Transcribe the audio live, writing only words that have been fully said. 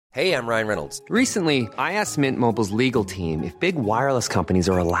Hey, I'm Ryan Reynolds. Recently, I asked Mint Mobile's legal team if big wireless companies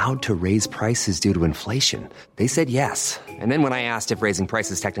are allowed to raise prices due to inflation. They said yes. And then when I asked if raising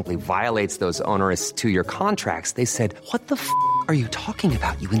prices technically violates those onerous two-year contracts, they said, "What the f*** are you talking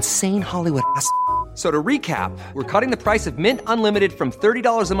about, you insane Hollywood ass?" So to recap, we're cutting the price of Mint Unlimited from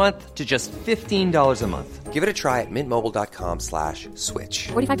 $30 a month to just $15 a month. Give it a try at mintmobile.com/switch.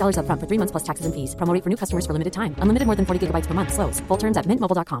 $45 up front for 3 months plus taxes and fees. Promo rate for new customers for limited time. Unlimited more than 40 gigabytes per month. Slows full terms at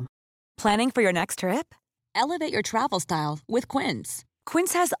mintmobile.com. Planning for your next trip? Elevate your travel style with Quince.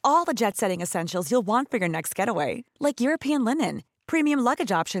 Quince has all the jet-setting essentials you'll want for your next getaway, like European linen, premium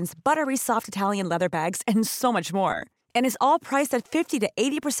luggage options, buttery soft Italian leather bags, and so much more. And is all priced at 50 to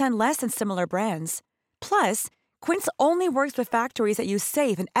 80% less than similar brands. Plus, Quince only works with factories that use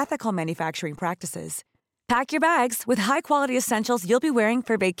safe and ethical manufacturing practices. Pack your bags with high-quality essentials you'll be wearing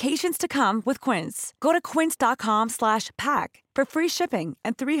for vacations to come with Quince. Go to quince.com/pack for free shipping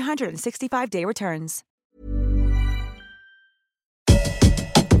and 365-day returns.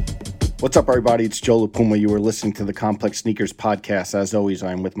 What's up, everybody? It's Joe LaPuma. You are listening to the Complex Sneakers Podcast. As always,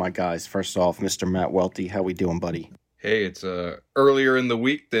 I'm with my guys. First off, Mr. Matt Welty. How we doing, buddy? Hey, it's earlier in the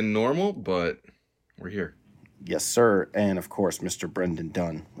week than normal, but we're here. Yes, sir. And, of course, Mr. Brendan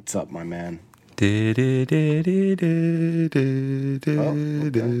Dunn. What's up, my man? Okay.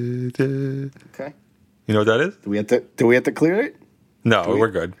 You know what that is? Do we have to clear it? No,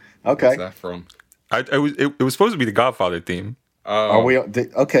 we're good. Okay. What's that from? It was supposed to be the Godfather theme. Are we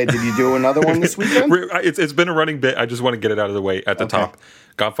okay? Did you do another one this weekend? It's been a running bit. I just want to get it out of the way at the top.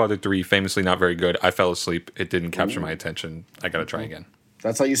 Godfather 3, famously not very good. I fell asleep. It didn't capture my attention. I got to try again.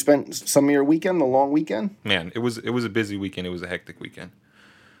 That's how you spent some of your weekend, the long weekend? Man, it was a busy weekend. It was a hectic weekend.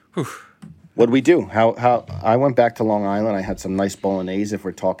 Whew. What did we do? How I went back to Long Island. I had some nice bolognese. If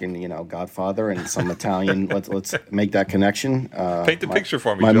we're talking, Godfather and some Italian, let's make that connection. Paint the picture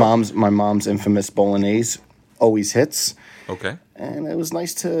for me. My Joe. mom's infamous bolognese always hits. Okay. And it was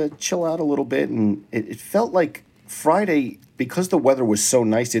nice to chill out a little bit, and it felt like Friday, because the weather was so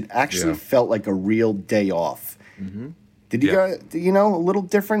nice. It actually felt like a real day off. Mm-hmm. Did you guys, a little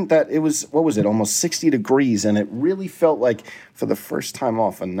different that it was, what was it, almost 60 degrees, and it really felt like, for the first time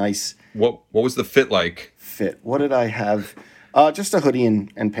off, a nice... What was the fit like? What did I have? Just a hoodie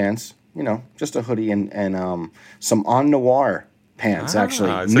and pants, just a hoodie and some On Noir pants,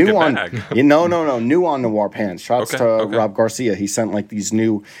 actually. It's new like a bag. New On Noir pants. Shouts to Rob Garcia. He sent like these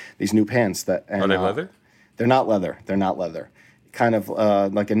new pants. Are they leather? They're not leather. Kind of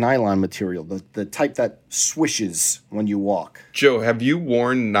like a nylon material, the type that swishes when you walk. Joe, have you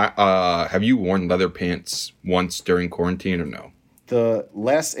worn leather pants once during quarantine or no? The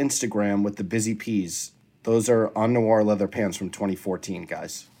last Instagram with the busy peas, those are On Noir leather pants from 2014,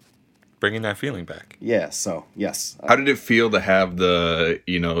 guys. Bringing that feeling back. Yeah, so, yes. How did it feel to have the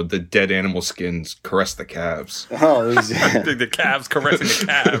dead animal skins caress the calves? Oh, it was, the calves caressing the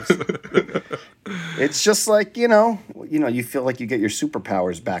calves. It's just like, you feel like you get your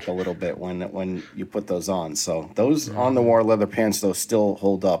superpowers back a little bit when you put those on. So those On Noir leather pants, though, still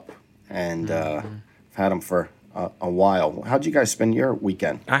hold up. And I've had them for a while. How'd you guys spend your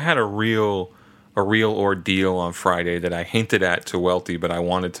weekend? I had a real ordeal on Friday that I hinted at to Welty, but I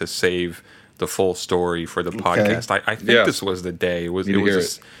wanted to save the full story for the podcast. I think this was the day. It was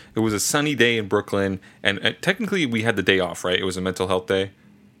a sunny day in Brooklyn, and technically we had the day off, right? It was a mental health day.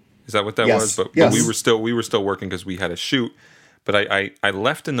 Is that what that was? But we were still working because we had a shoot. But I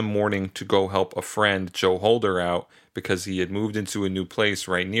left in the morning to go help a friend, Joe Holder, out because he had moved into a new place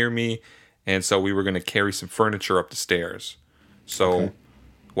right near me, and so we were going to carry some furniture up the stairs. So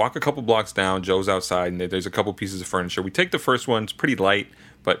walk a couple blocks down, Joe's outside, and there's a couple pieces of furniture. We take the first one. It's pretty light,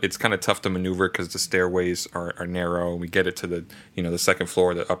 but it's kind of tough to maneuver because the stairways are narrow. We get it to the second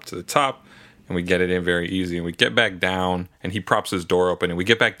floor, up to the top, and we get it in very easy. And we get back down, and he props his door open, and we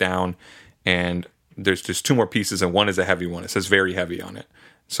get back down, and there's just two more pieces, and one is a heavy one. It says very heavy on it.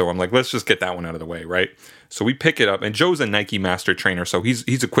 So I'm like, let's just get that one out of the way, right? So we pick it up, and Joe's a Nike master trainer, so he's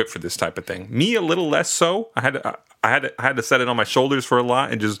equipped for this type of thing. Me, a little less so. I had to set it on my shoulders for a lot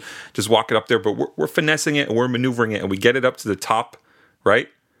and just walk it up there. But we're finessing it and we're maneuvering it, and we get it up to the top, right?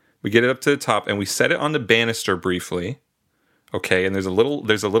 We get it up to the top, and we set it on the banister briefly. Okay, and there's a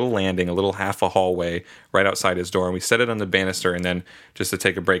little landing, a little half a hallway right outside his door, and we set it on the banister, and then just to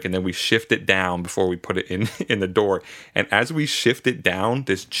take a break, and then we shift it down before we put it in the door. And as we shift it down,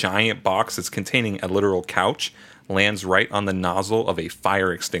 this giant box that's containing a literal couch lands right on the nozzle of a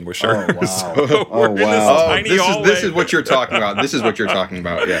fire extinguisher. Oh, wow. So we're in this tiny hallway. This is what you're talking about. This is what you're talking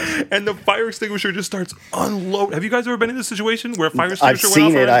about, yes. And the fire extinguisher just starts unloading. Have you guys ever been in this situation where a fire extinguisher I've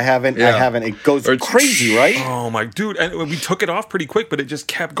seen went off? I haven't. Yeah. I haven't. It goes crazy, right? Oh my dude! And we took it off pretty quick, but it just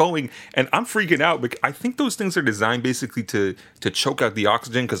kept going, and I'm freaking out. Because I think those things are designed basically to choke out the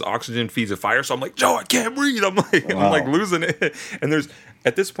oxygen, because oxygen feeds a fire. So I'm like, Joe, I can't breathe. I'm like losing it. And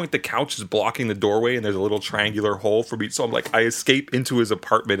at this point, the couch is blocking the doorway, and there's a little triangular hole for me. So I'm like, I escape into his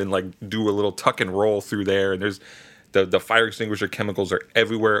apartment and like do a little tuck and roll through there. And there's the fire extinguisher chemicals are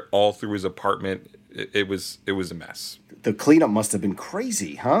everywhere, all through his apartment. It was a mess. The cleanup must have been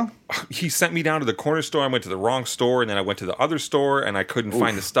crazy, huh? He sent me down to the corner store. I went to the wrong store, and then I went to the other store, and I couldn't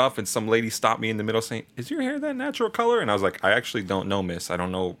find the stuff. And some lady stopped me in the middle saying, "Is your hair that natural color?" And I was like, "I actually don't know, miss. I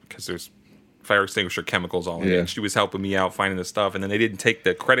don't know, because there's fire extinguisher chemicals all in it." And she was helping me out finding the stuff, and then they didn't take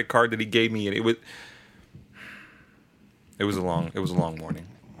the credit card that he gave me, and it was a long morning.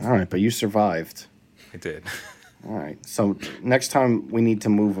 All right, but you survived. I did. All right. So next time we need to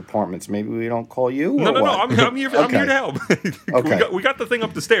move apartments, maybe we don't call you? No. What? I'm here to help. Okay. we got the thing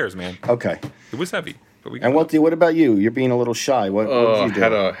up the stairs, man. Okay. It was heavy, but we got And what about you? You're being a little shy. What did you do?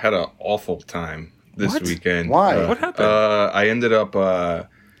 Had an awful time this weekend. Why? What happened? I ended up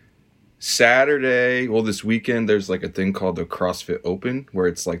Saturday. Well, this weekend there's like a thing called the CrossFit Open, where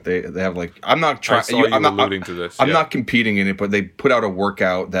it's like they have like, I'm not trying. I'm not alluding to this. I'm not competing in it, but they put out a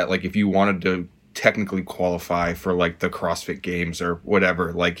workout that like if you wanted to technically qualify for like the CrossFit Games or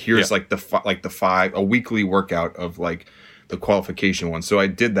whatever, like here's like a weekly workout of like the qualification one. So I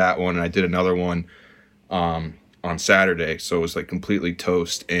did that one, and I did another one on Saturday. So it was like completely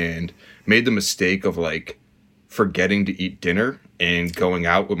toast, and made the mistake of like forgetting to eat dinner and going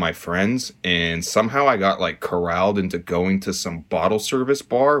out with my friends, and somehow I got like corralled into going to some bottle service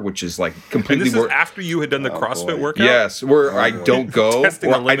bar, which is like completely. And this is after you had done the CrossFit workout. Yes, where I don't go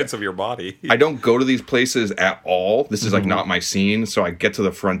testing the limits of your body. I don't go to these places at all. This is like not my scene. So I get to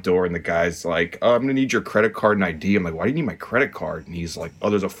the front door, and the guy's like, "I'm gonna need your credit card and ID." I'm like, "Why do you need my credit card?" And he's like,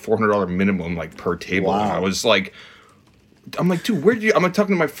 "Oh, there's a $400 minimum like per table." Wow. And I was like, I'm like, dude, where did you? I'm like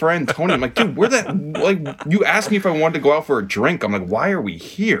talking to my friend Tony. I'm like, dude, where that? Like, you asked me if I wanted to go out for a drink. I'm like, why are we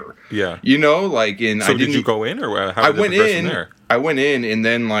here? Yeah, you know, like, and so I didn't. Did you go in, or how I did it went progress in. From there? I went in, and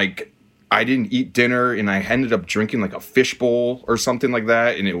then like I didn't eat dinner, and I ended up drinking like a fish bowl or something like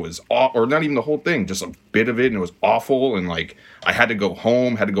that, and it was or not even the whole thing, just a bit of it, and it was awful. And like I had to go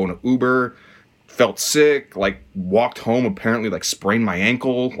home, had to go in an Uber. Felt sick, like walked home, apparently like sprained my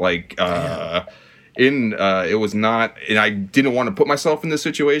ankle, like it was not, and I didn't want to put myself in this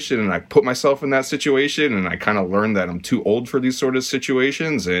situation, and I put myself in that situation, and I kind of learned that I'm too old for these sort of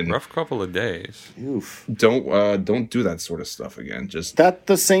situations, and rough couple of days. Oof. Don't do that sort of stuff again. Just that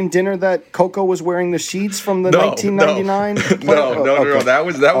the same dinner that Coco was wearing the sheets from the 1999? No. That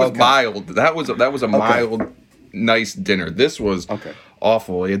was Okay. mild. That was a mild, nice dinner. This was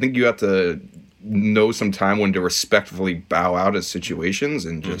awful. I think you have to know some time when to respectfully bow out of situations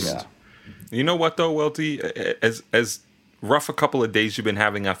and just. Yeah. You know what though, Welty? As rough a couple of days you've been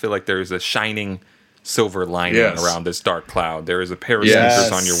having, I feel like there is a shining silver lining around this dark cloud. There is a pair of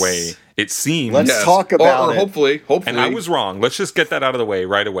sneakers on your way. It seems. Let's talk about or it. Hopefully. And I was wrong. Let's just get that out of the way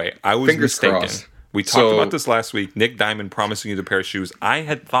right away. I was Fingers mistaken. crossed. We talked about this last week. Nick Diamond promising you the pair of shoes. I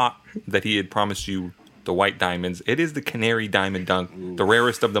had thought that he had promised you the white diamonds. It is the Canary Diamond Dunk, the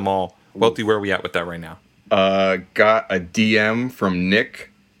rarest of them all. Welty, where are we at with that right now? Got a DM from Nick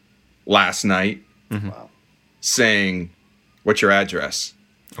last night saying, "What's your address?"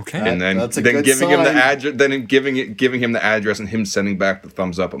 Okay, and then that's a then good giving him the sign. address, then giving him the address, and him sending back the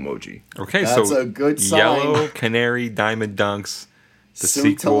thumbs up emoji. Okay, That's so a good sign. Yellow Canary Diamond Dunks, the Soon to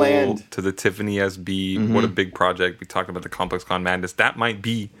sequel land. to the Tiffany SB. What a big project! We talked about the Complex Con Madness. That might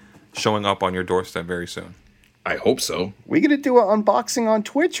be showing up on your doorstep very soon. I hope so. We gonna do an unboxing on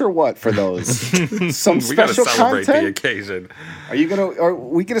Twitch or what for those? Some We got to special celebrate the content? occasion. Are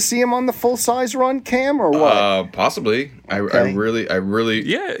we gonna see him on the full size run cam or what? Possibly. Okay. I really.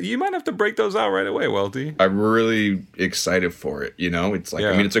 Yeah, you might have to break those out right away, Welty. I'm really excited for it. You know, it's like, Yeah.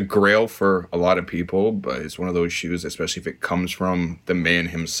 I mean, it's a grail for a lot of people, but it's one of those shoes, especially if it comes from the man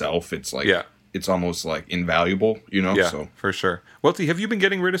himself. It's like, it's almost like invaluable, you know? Yeah, So for sure. Welty, have you been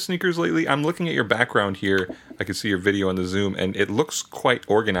getting rid of sneakers lately? I'm looking at your background here. I can see your video on the Zoom, and it looks quite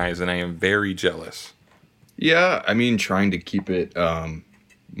organized, and I am very jealous. yeah, I mean, trying to keep it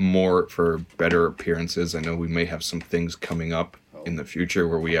more for better appearances. I know we may have some things coming up in the future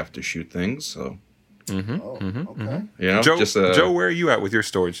where we have to shoot things. So, Okay. you know, Joe, where are you at with your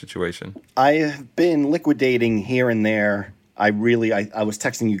storage situation? I have been liquidating here and there. I was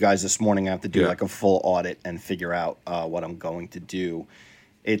texting you guys this morning. I have to do like a full audit and figure out what I'm going to do.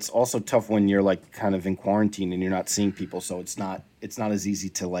 It's also tough when you're like kind of in quarantine and you're not seeing people, so it's not as easy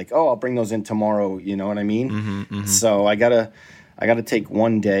to like, oh, I'll bring those in tomorrow. You know what I mean? Mm-hmm, mm-hmm. So I gotta take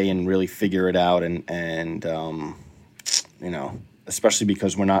one day and really figure it out, and you know, especially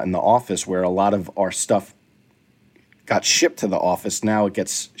because we're not in the office where a lot of our stuff got shipped to the office. Now it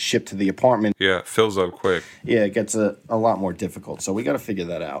gets shipped to the apartment. Yeah, it fills up quick. Yeah, it gets a lot more difficult. So we got to figure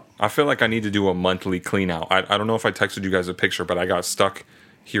that out. I feel like I need to do a monthly clean out. I don't know if I texted you guys a picture, but I got stuck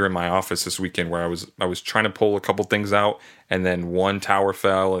here in my office this weekend where I was trying to pull a couple things out, and then one tower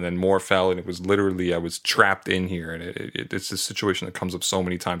fell, and then more fell, and it was literally I was trapped in here, and it's a situation that comes up so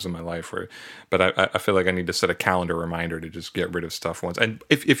many times in my life. But I feel like I need to set a calendar reminder to just get rid of stuff once. And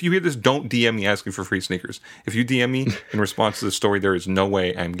if you hear this, don't DM me asking for free sneakers. If you DM me in response to the story, there is no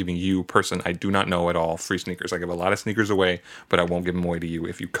way I'm giving you, person I do not know at all, free sneakers. I give a lot of sneakers away, but I won't give them away to you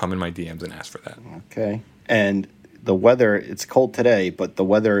if you come in my DMs and ask for that. Okay. And the weather, it's cold today, but the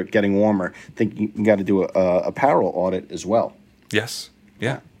weather getting warmer. I think you got to do a apparel audit as well. Yes.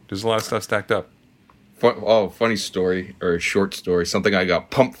 Yeah. There's a lot of stuff stacked up. Funny story, or a short story. Something I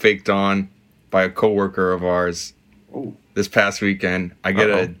got pump faked on by a coworker of ours this past weekend. I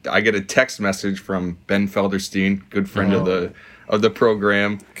get a text message from Ben Felderstein, good friend of the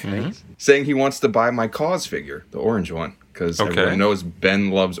program, saying he wants to buy my Cause figure, the orange one, because everyone knows Ben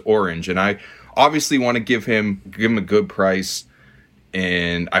loves orange, and I obviously want to give him a good price,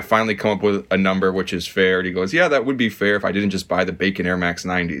 and I finally come up with a number which is fair. And he goes, "Yeah, that would be fair if I didn't just buy the Bacon Air Max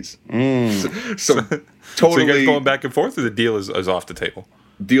 90s." So totally. So you guys going back and forth, or the deal is off the table?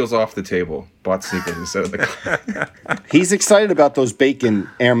 Deal's off the table. Bought sneakers instead of the car. He's excited about those Bacon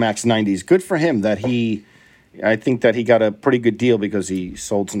Air Max 90s. Good for him that I think that he got a pretty good deal because he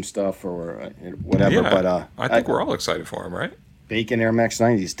sold some stuff or whatever. Yeah, but I think we're all excited for him, right? Bacon Air Max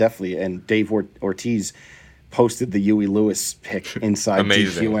 90s, definitely. And Dave Ortiz posted the Huey Lewis pic inside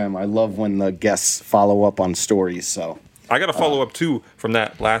DQM. I love when the guests follow up on stories. So I got a follow up too from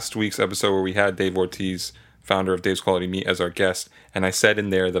that last week's episode where we had Dave Ortiz, founder of Dave's Quality Meat, as our guest, and I said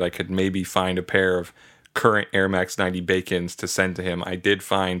in there that I could maybe find a pair of current Air Max 90 Bacons to send to him.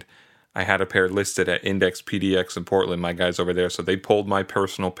 I had a pair listed at Index PDX in Portland, my guys over there. So they pulled my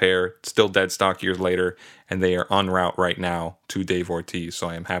personal pair, still dead stock years later, and they are en route right now to Dave Ortiz. So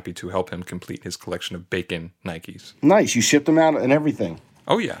I am happy to help him complete his collection of Bacon Nikes. Nice. You shipped them out and everything.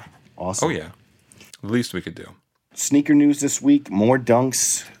 Oh, yeah. Awesome. Oh, yeah. The least we could do. Sneaker news this week, more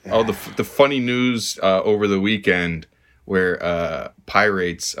dunks. Oh, the funny news over the weekend where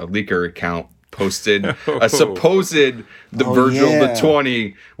Pirates, a leaker account, posted a supposed Virgil the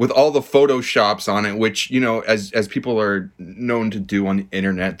 20 with all the photoshops on it, which, you know, as people are known to do on the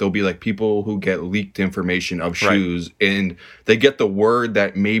internet, there'll be like people who get leaked information of shoes, and they get the word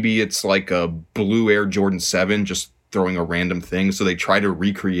that maybe it's like a blue Air Jordan 7 just throwing a random thing, so they try to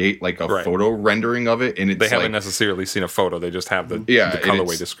recreate like a photo rendering of it, and they haven't necessarily seen a photo, they just have the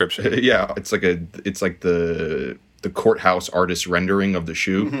colorway description. Yeah, it's like the courthouse artist rendering of the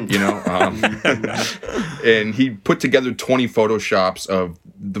shoe, you know? And he put together 20 photoshops of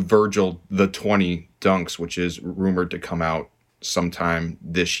the Virgil the 20 dunks, which is rumored to come out sometime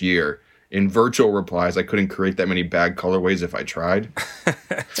this year. And Virgil replies, "I couldn't create that many bad colorways if I tried."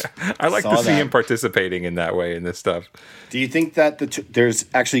 I like to see him participating in that way in this stuff. Do you think that there's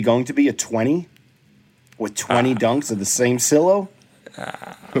actually going to be a 20 with 20 dunks of the same silo?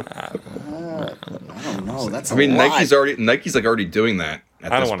 I don't know. That's Nike's like already doing that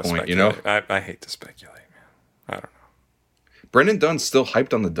at this point, speculate. You know? I hate to speculate, man. I don't know. Brendan Dunn's still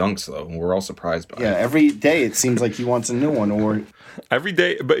hyped on the dunks, though, and we're all surprised by it. Yeah, every day it seems like he wants a new one, or every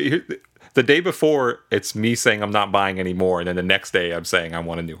day, but the day before it's me saying I'm not buying anymore, and then the next day I'm saying I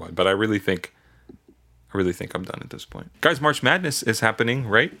want a new one. But I really think I'm done at this point. Guys, March Madness is happening,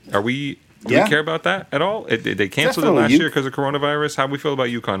 right? Do we care about that at all? They canceled it last year because of coronavirus. How do we feel about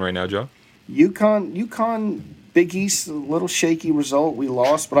UConn right now, Joe? UConn, Big East, a little shaky result. We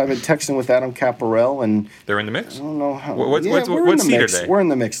lost, but I've been texting with Adam Caparel, and they're in the mix. I don't know how. What seed are they? We're in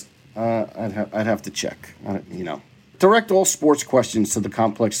the mix. I'd have to check. Direct all sports questions to the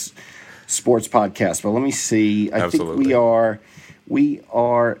Complex Sports Podcast. But let me see. I think we are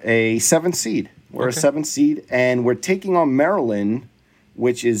a 7th seed. We're a 7th seed, and we're taking on Maryland,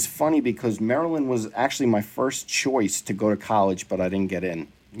 which is funny because Maryland was actually my first choice to go to college, but I didn't get in.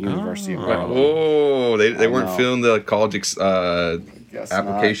 University of Maryland. Oh, they weren't filling the college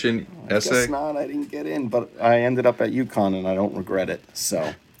application essay? I guess not. I didn't get in, but I ended up at UConn, and I don't regret it.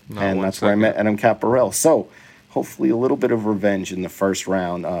 So, that's where I met Adam Caparel. So, hopefully a little bit of revenge in the first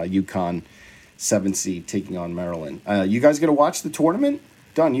round. UConn 7th seed taking on Maryland. You guys going to watch the tournament?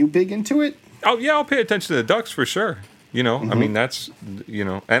 Don, you big into it? Oh, yeah, I'll pay attention to the Ducks for sure. You know, I mean, that's, you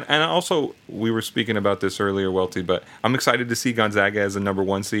know, and also we were speaking about this earlier, Welty, but I'm excited to see Gonzaga as a number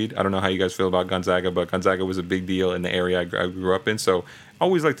 1 seed. I don't know how you guys feel about Gonzaga, but Gonzaga was a big deal in the area I grew up in. So I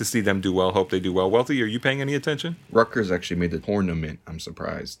always like to see them do well. Hope they do well. Welty, are you paying any attention? Rutgers actually made the tournament. I'm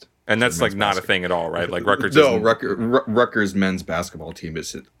surprised. And that's like not a thing at all, right? Like Rutgers. No, Rutgers men's basketball team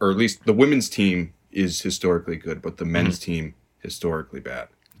is, or at least the women's team is historically good, but the men's team historically bad.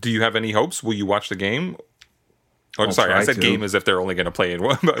 Do you have any hopes? Will you watch the game? Oh, sorry, I said game as if they're only going to play in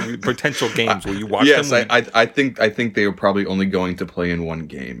one. Potential games. Will you watch them? Yes, I think they are probably only going to play in one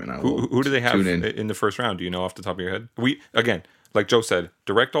game. And who do they have in the first round? Do you know off the top of your head? Again, like Joe said,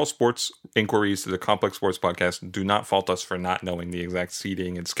 direct all sports inquiries to the Complex Sports Podcast. Do not fault us for not knowing the exact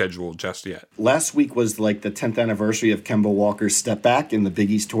seeding and schedule just yet. Last week was like the 10th anniversary of Kemba Walker's step back in the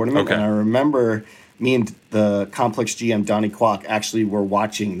Big East tournament. Okay. And I remember me and the Complex GM, Donnie Kwok, actually were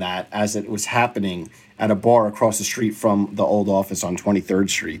watching that as it was happening at a bar across the street from the old office on 23rd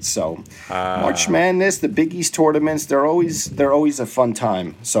Street. So March Madness, the Big East tournaments, they're always a fun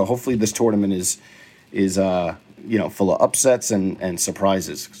time. So hopefully this tournament is full of upsets and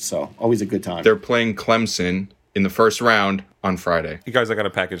surprises. So always a good time. They're playing Clemson in the first round on Friday. You guys, I got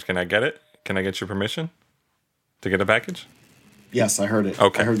a package. Can I get it? Can I get your permission to get a package? Yes, I heard it.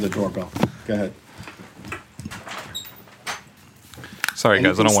 Okay. I heard the doorbell. Go ahead. Sorry,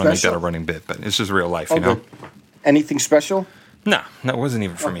 guys, I don't want to make that a running bit, but it's just real life, you know? Anything special? No, it wasn't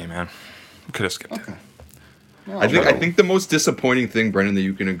even for me, man. We could have skipped it. No, I think the most disappointing thing, Brendan, that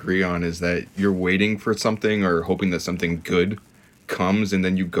you can agree on is that you're waiting for something or hoping that something good comes, and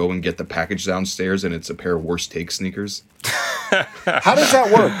then you go and get the package downstairs, and it's a pair of Worst Take sneakers. How does that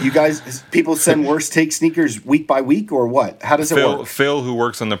work? You guys, people send Worst Take sneakers week by week, or what? How does it work? Phil, who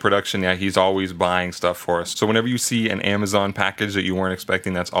works on the production, he's always buying stuff for us. So whenever you see an Amazon package that you weren't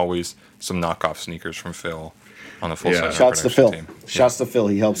expecting, that's always some knockoff sneakers from Phil on the full side Shouts to Phil. Team. Shouts to Phil.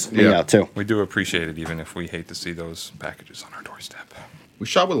 He helps me out too. We do appreciate it, even if we hate to see those packages on our doorstep. We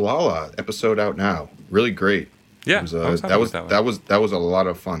shot with Lala. Episode out now. Really great. Yeah, that was a lot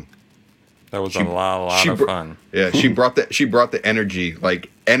of fun. That was a lot of fun. Yeah, she brought the energy.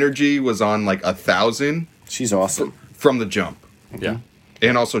 Like, energy was on like 1,000. She's awesome from the jump. Yeah,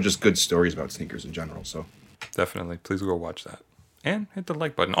 and also just good stories about sneakers in general. So definitely, please go watch that and hit the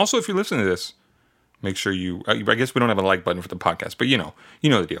like button. Also, if you're listening to this, make sure you. I guess we don't have a like button for the podcast, but you know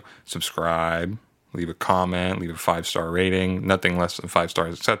the deal. Subscribe. Leave a comment, leave a 5-star rating. Nothing less than 5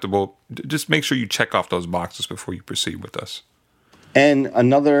 stars acceptable. Just make sure you check off those boxes before you proceed with us. And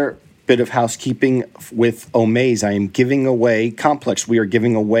another bit of housekeeping with Omaze. I am giving away, Complex, we are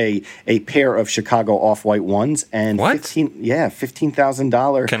giving away a pair of Chicago Off-White ones. And what?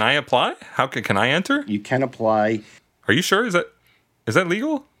 $15,000. Can I apply? Can I enter? You can apply. Are you sure? Is that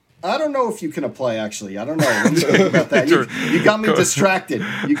legal? I don't know if you can apply, actually. I don't know. Let me think about that. You got me distracted.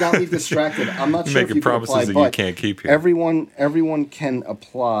 I'm not sure if you can apply, that but you can't keep here. Everyone can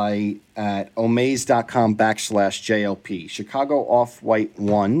apply at omaze.com/JLP. Chicago Off-White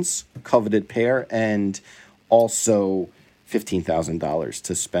ones, coveted pair, and also $15,000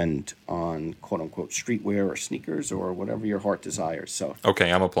 to spend on quote-unquote streetwear or sneakers or whatever your heart desires. So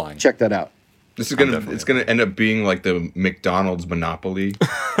okay, I'm applying. Check that out. It's gonna end up being like the McDonald's Monopoly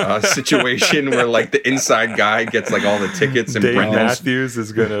situation where like the inside guy gets like all the tickets and Dave Matthews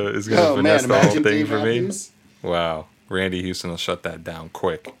is gonna finesse the whole thing Dave for Matthews. Me. Wow, Randy Houston will shut that down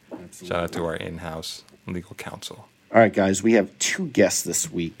quick. Absolutely. Shout out to our in-house legal counsel. All right, guys, we have 2 guests this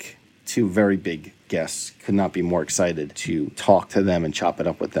week. 2 very big guests. Could not be more excited to talk to them and chop it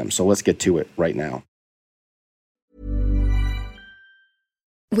up with them. So let's get to it right now.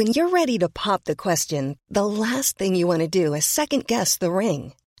 When you're ready to pop the question, the last thing you want to do is second-guess the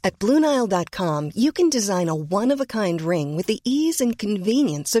ring. At BlueNile.com, you can design a one-of-a-kind ring with the ease and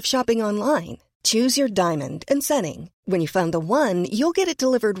convenience of shopping online. Choose your diamond and setting. When you find the one, you'll get it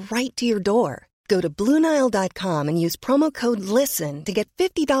delivered right to your door. Go to BlueNile.com and use promo code LISTEN to get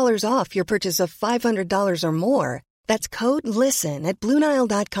 $50 off your purchase of $500 or more. That's code LISTEN at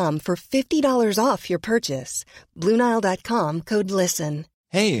BlueNile.com for $50 off your purchase. BlueNile.com, code LISTEN.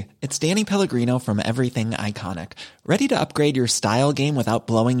 Hey, it's Danny Pellegrino from Everything Iconic. Ready to upgrade your style game without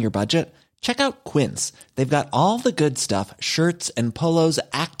blowing your budget? Check out Quince. They've got all the good stuff, shirts and polos,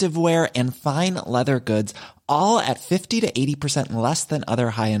 activewear, and fine leather goods, all at 50 to 80% less than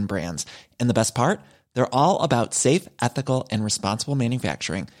other high-end brands. And the best part? They're all about safe, ethical, and responsible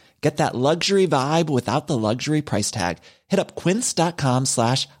manufacturing. Get that luxury vibe without the luxury price tag. Hit up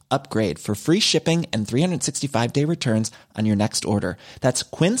quince.com/upgrade for free shipping and 365-day returns on your next order. That's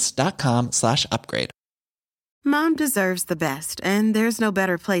quince.com/upgrade. Mom deserves the best, and there's no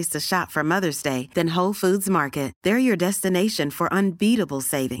better place to shop for Mother's Day than Whole Foods Market. They're your destination for unbeatable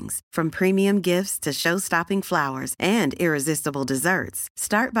savings, from premium gifts to show-stopping flowers and irresistible desserts.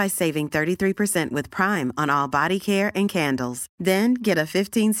 Start by saving 33% with Prime on all body care and candles. Then get a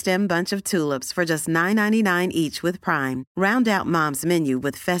 15-stem bunch of tulips for just $9.99 each with Prime. Round out Mom's menu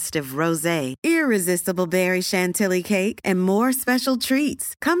with festive rosé, irresistible berry chantilly cake, and more special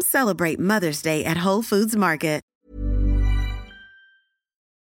treats. Come celebrate Mother's Day at Whole Foods Market.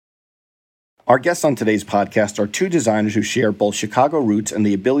 Our guests on today's podcast are two designers who share both Chicago roots and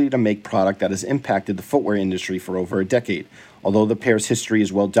the ability to make product that has impacted the footwear industry for over a decade. Although the pair's history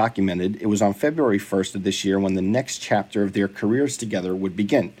is well documented, it was on February 1st of this year when the next chapter of their careers together would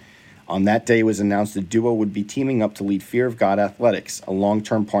begin. On that day, it was announced the duo would be teaming up to lead Fear of God Athletics, a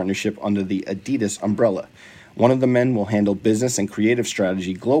long-term partnership under the Adidas umbrella. One of the men will handle business and creative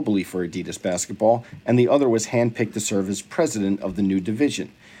strategy globally for Adidas basketball, and the other was handpicked to serve as president of the new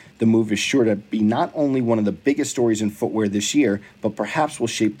division. The move is sure to be not only one of the biggest stories in footwear this year, but perhaps will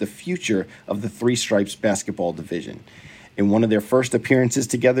shape the future of the Three Stripes basketball division. In one of their first appearances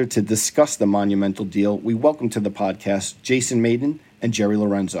together to discuss the monumental deal, we welcome to the podcast Jason Mayden and Jerry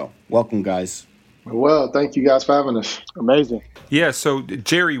Lorenzo. Welcome, guys. Well, thank you guys for having us. Amazing. Yeah, so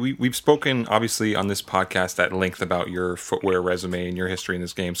Jerry, we've spoken obviously on this podcast at length about your footwear resume and your history in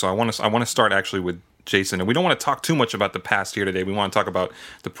this game. So I want to start actually with Jason, and we don't want to talk too much about the past here today. We want to talk about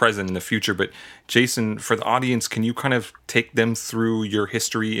the present and the future. But Jason, for the audience, can you kind of take them through your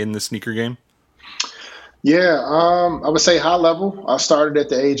history in the sneaker game? Yeah, I would say high level. I started at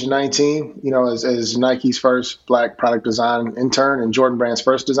the age of 19, as Nike's first black product design intern and Jordan Brand's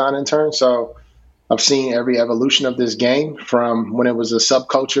first design intern. So I've seen every evolution of this game from when it was a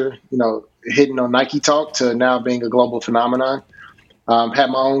subculture, hitting on Nike Talk to now being a global phenomenon. Had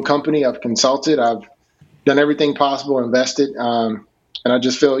my own company. I've consulted. I've done everything possible, invested. And I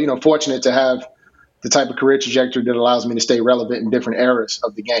just feel, fortunate to have the type of career trajectory that allows me to stay relevant in different eras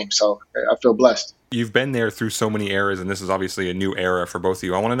of the game. So I feel blessed. You've been there through so many eras, and this is obviously a new era for both of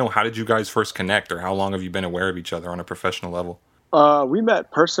you. I want to know, how did you guys first connect, or how long have you been aware of each other on a professional level? We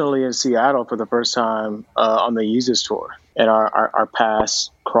met personally in Seattle for the first time on the Yeezus tour, and our paths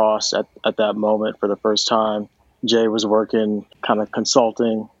crossed at that moment for the first time. Jay was working kind of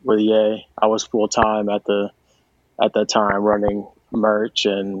consulting with Ye. I was full-time at that time running merch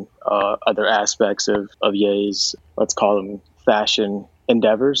and other aspects of Ye's, let's call them fashion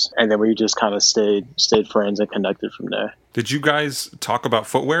endeavors. And then we just kind of stayed friends and connected from there. Did you guys talk about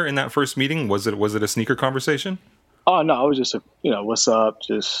footwear in that first meeting? Was it a sneaker conversation? Oh, no, it was just, what's up?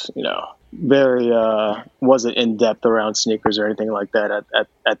 Just, very, wasn't in depth around sneakers or anything like that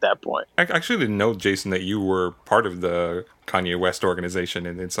at that point. I actually didn't know, Jason, that you were part of the Kanye West organization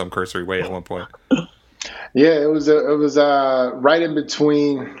in some cursory way at one point. Yeah, it was right in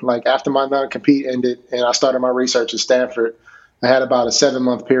between, like after my non-compete ended and I started my research at Stanford. I had about a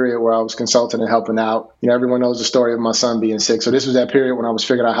 7-month period where I was consulting and helping out. Everyone knows the story of my son being sick. So this was that period when I was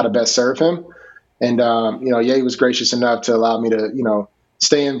figuring out how to best serve him. And, Ye was gracious enough to allow me to,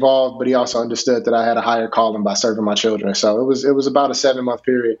 stay involved, but he also understood that I had a higher calling by serving my children. So it was about a 7-month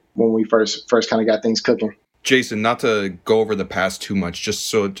period when we first kind of got things cooking. Jason, not to go over the past too much, just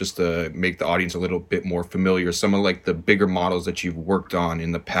to make the audience a little bit more familiar, some of like the bigger models that you've worked on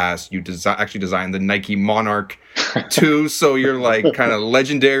in the past, you actually designed the Nike Monarch 2, so you're like kind of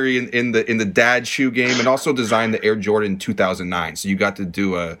legendary in the dad shoe game, and also designed the Air Jordan 2009. So you got to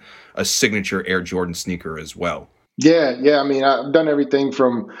do a signature Air Jordan sneaker as well. Yeah. I mean, I've done everything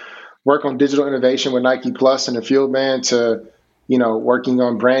from work on digital innovation with Nike Plus and the Field Band to working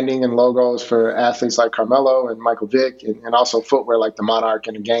on branding and logos for athletes like Carmelo and Michael Vick, and also footwear like the Monarch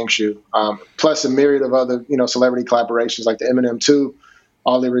and the Game Shoe, plus a myriad of other, celebrity collaborations like the Eminem 2,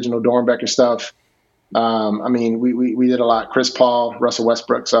 all the original Dornbecker stuff. I mean, we did a lot. Chris Paul, Russell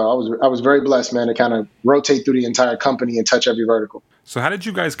Westbrook. So I was very blessed, man, to kind of rotate through the entire company and touch every vertical. So how did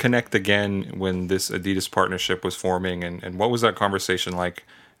you guys connect again when this Adidas partnership was forming, and what was that conversation like,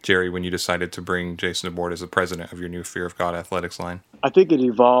 Jerry, when you decided to bring Jason aboard as the president of your new Fear of God athletics line? I think it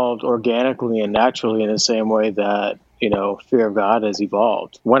evolved organically and naturally in the same way that, Fear of God has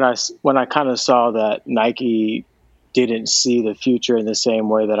evolved. When I kind of saw that Nike didn't see the future in the same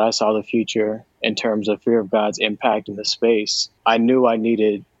way that I saw the future in terms of Fear of God's impact in the space, I knew I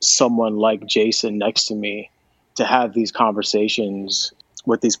needed someone like Jason next to me to have these conversations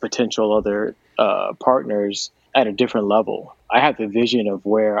with these potential other partners at a different level. I have the vision of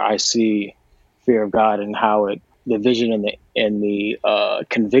where I see fear of God and how the vision and the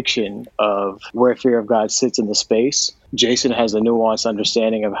conviction of where fear of God sits in the space. Jason has a nuanced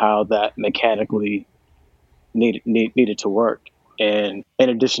understanding of how that mechanically needed to work. And in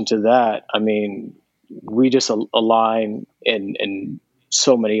addition to that, I mean, we just align in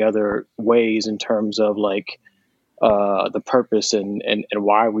so many other ways in terms of like the purpose and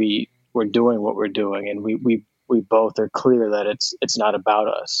why we're doing what we're doing. And we both are clear that it's not about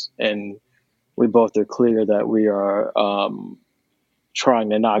us. And we both are clear that we are trying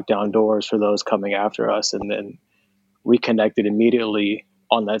to knock down doors for those coming after us. And then we connected immediately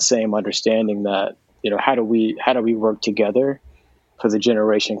on that same understanding that, how do we work together for the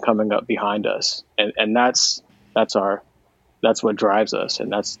generation coming up behind us? And that's what drives us.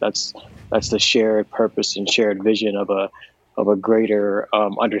 And that's the shared purpose and shared vision of a greater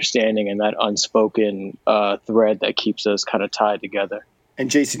understanding and that unspoken thread that keeps us kind of tied together. And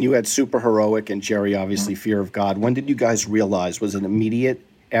Jason, you had Super Heroic, and Jerry, obviously, Fear of God. When did you guys realize? Was it immediate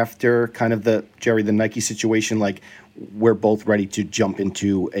after kind of the Nike situation? Like, we're both ready to jump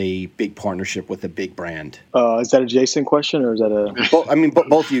into a big partnership with a big brand. Is that a Jason question, or is that a?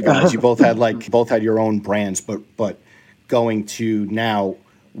 Both of you guys. You both had your own brands, but going to now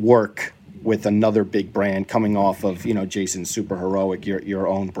work with another big brand, coming off of Jason's Super Heroic, your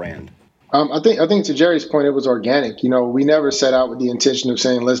own brand. I think to Jerry's point, it was organic. We never set out with the intention of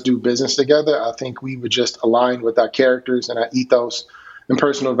saying, let's do business together. I think we were just aligned with our characters and our ethos and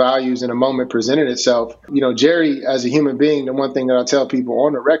personal values, and a moment presented itself. Jerry, as a human being, the one thing that I tell people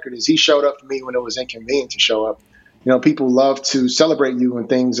on the record is he showed up for me when it was inconvenient to show up. People love to celebrate you when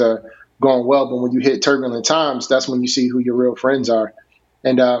things are going well, but when you hit turbulent times, that's when you see who your real friends are.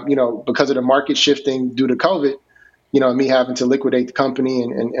 And, because of the market shifting due to COVID, me having to liquidate the company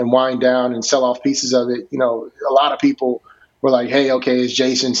and wind down and sell off pieces of it, a lot of people were like, hey, okay, is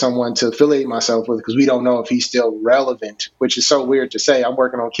Jason someone to affiliate myself with? Because we don't know if he's still relevant, which is so weird to say. I'm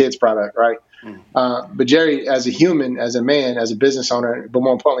working on kids' product, right? But Jerry, as a human, as a man, as a business owner, but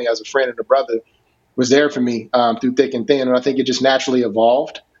more importantly, as a friend and a brother, was there for me through thick and thin. And I think it just naturally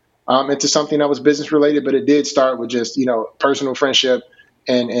evolved into something that was business related, but it did start with just, personal friendship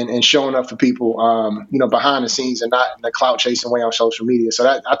and showing up for people, behind the scenes and not in a clout chasing way on social media. So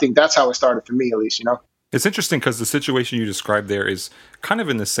I think that's how it started for me, at least, It's interesting because the situation you described there is kind of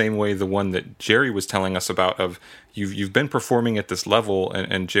in the same way the one that Jerry was telling us about of you've been performing at this level,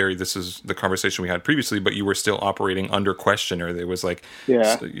 and Jerry, this is the conversation we had previously, but you were still operating under question, or there was like,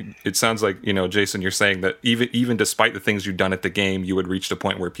 it sounds like, Jason, you're saying that even despite the things you've done at the game, you had reached a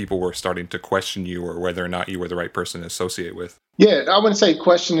point where people were starting to question you or whether or not you were the right person to associate with. Yeah, I wouldn't say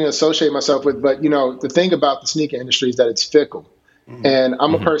question and associate myself with, but the thing about the sneaker industry is that it's fickle. And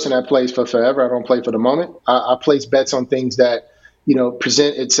I'm a person that plays for forever. I don't play for the moment. I place bets on things that,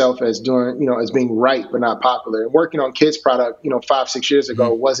 present itself as doing, as being right, but not popular. And working on kids product, 5-6 years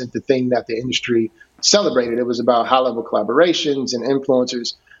ago wasn't the thing that the industry celebrated. It was about high level collaborations and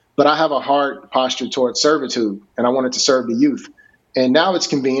influencers. But I have a hard posture towards servitude, and I wanted to serve the youth. And now it's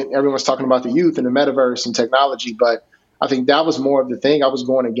convenient. Everyone's talking about the youth and the metaverse and technology, but I think that was more of the thing. I was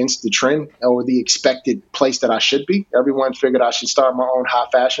going against the trend or the expected place that I should be. Everyone figured I should start my own high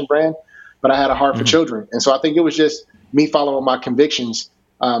fashion brand, but I had a heart for children. And so I think it was just me following my convictions,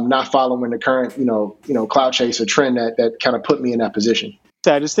 not following the current, cloud chase or trend that kind of put me in that position.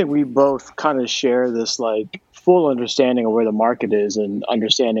 I just think we both kind of share this like full understanding of where the market is and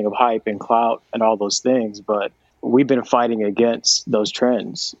understanding of hype and clout and all those things. But we've been fighting against those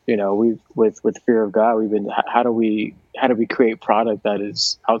trends. We've with Fear of God, we've been how do we create product that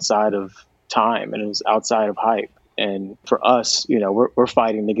is outside of time and is outside of hype? And for us, we're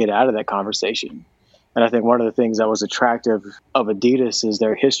fighting to get out of that conversation. And I think one of the things that was attractive of Adidas is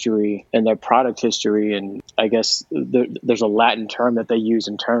their history and their product history. And I guess there's a Latin term that they use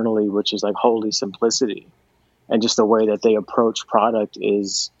internally, which is like holy simplicity. And just the way that they approach product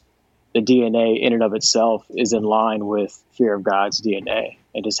is the DNA in and of itself is in line with Fear of God's DNA,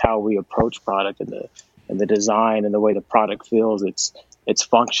 and just how we approach product and the design and the way the product feels. It's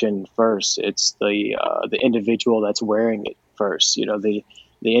function first. It's the individual that's wearing it first.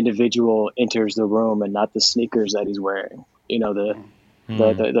 The individual enters the room and not the sneakers that he's wearing.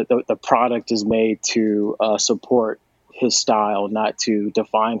 The product is made to support his style, not to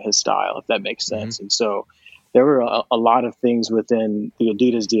define his style, if that makes sense. And so there were a lot of things within the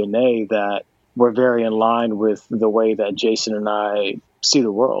Adidas DNA that were very in line with the way that Jason and I see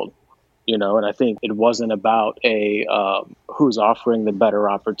the world, and I think it wasn't about who's offering the better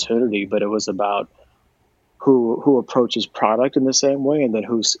opportunity, but it was about who approaches product in the same way, and then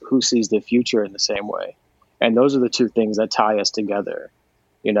who sees the future in the same way. And those are the two things that tie us together,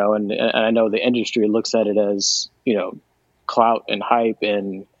 you know, and I know the industry looks at it as, you know, clout and hype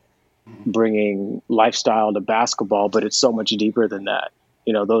and bringing lifestyle to basketball, but it's so much deeper than that.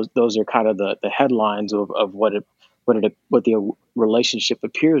 You know, those are kind of the headlines of what the relationship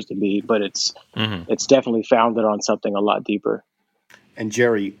appears to be, but it's definitely founded on something a lot deeper. And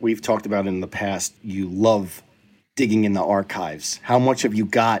Jerry, we've talked about in the past, you love digging in the archives. How much have you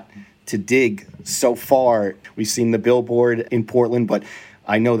got to dig so far? We've seen the billboard in Portland, but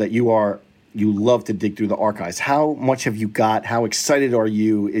I know that you love to dig through the archives. How much have you got? How excited are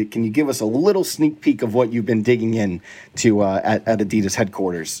you? Can you give us a little sneak peek of what you've been digging in to at Adidas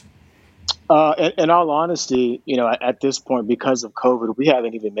headquarters? In all honesty, you know, at this point, because of COVID, we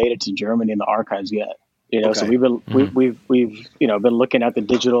haven't even made it to Germany in the archives yet. You know, okay. So we've you know, been looking at the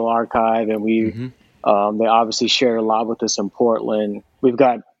digital archive, and they obviously shared a lot with us in Portland. We've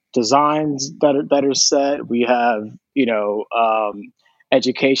got designs that are set. We have, you know,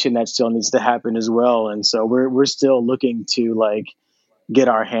 education that still needs to happen as well, and so we're still looking to like get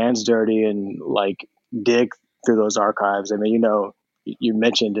our hands dirty and like dig through those archives. I mean, you know, you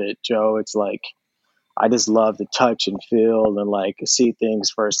mentioned it, Joe. It's like I just love to touch and feel and like see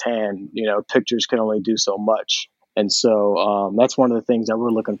things firsthand. You know, pictures can only do so much, and so that's one of the things that we're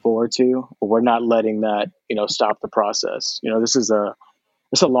looking forward to. But we're not letting that, you know, stop the process. You know,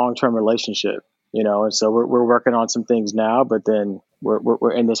 it's a long-term relationship. You know, and so we're working on some things now, but then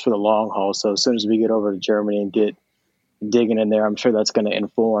we're in this for the long haul. So as soon as we get over to Germany and get digging in there, I'm sure that's going to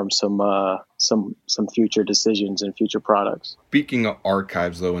inform some future decisions and future products. Speaking of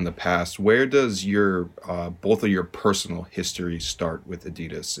archives, though, in the past, where does your both of your personal history start with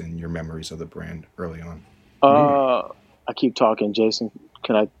Adidas and your memories of the brand early on? I keep talking, Jason.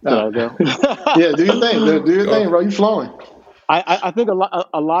 Can I go? Yeah, do your thing. Do your thing, bro. You flowing. I think a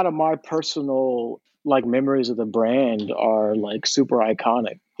lot of my personal like memories of the brand are like super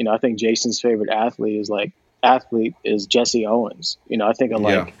iconic. You know, I think Jason's favorite athlete is Jesse Owens. You know, I think of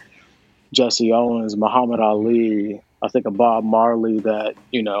like Jesse Owens, Muhammad Ali. I think of Bob Marley, that,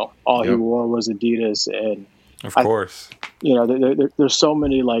 you know, all he wore was Adidas. And of course, you know, there's so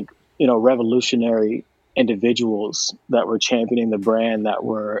many like, you know, revolutionary individuals that were championing the brand that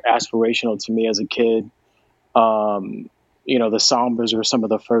were aspirational to me as a kid. You know, the Sambas were some of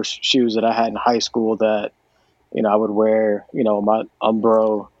the first shoes that I had in high school that, you know, I would wear, you know, my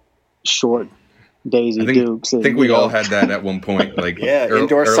Umbro short Daisy Dukes. I think we all had that at one point, like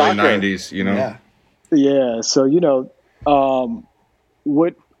indoor early soccer. 90s, you know? Yeah. So, you know,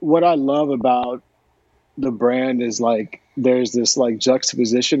 what I love about the brand is like, there's this like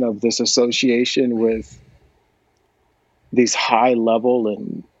juxtaposition of this association with these high level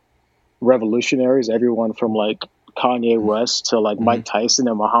and revolutionaries, everyone from like Kanye West to like Mike Tyson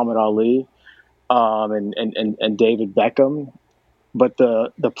and Muhammad Ali, and David Beckham. But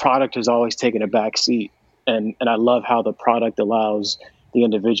the product has always taken a back seat, and I love how the product allows the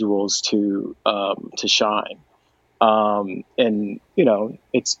individuals to shine. And you know,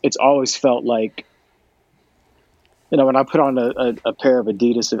 it's always felt like, you know, when I put on a pair of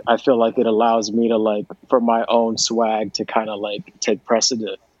Adidas, I feel like it allows me to like, for my own swag to kind of like take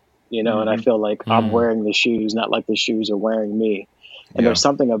precedent, you know, and I feel like I'm wearing the shoes, not like the shoes are wearing me. And there's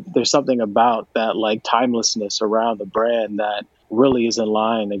something about that like timelessness around the brand that really is in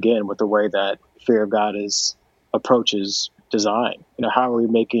line again with the way that Fear of God approaches design. You know, how are we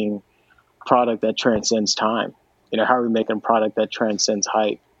making product that transcends time? You know, how are we making product that transcends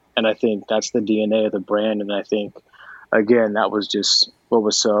hype? And I think that's the DNA of the brand. And I think, again, that was just what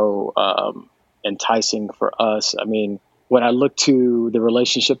was so enticing for us. I mean, when I look to the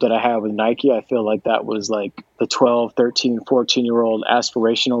relationship that I have with Nike, I feel like that was like the 12, 13, 14-year-old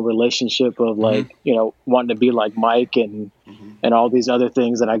aspirational relationship of like, you know, wanting to be like Mike and all these other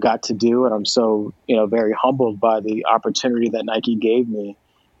things that I got to do. And I'm so, you know, very humbled by the opportunity that Nike gave me.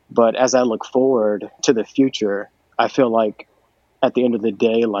 But as I look forward to the future, I feel like at the end of the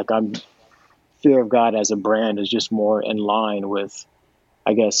day, like Fear of God as a brand is just more in line with,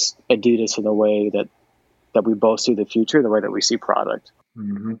 I guess, Adidas in the way that we both see the future, the way that we see product.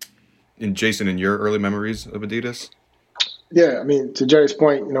 And Jason, in your early memories of Adidas? Yeah, I mean, to Jerry's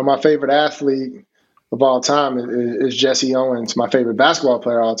point, you know, my favorite athlete of all time is Jesse Owens. My favorite basketball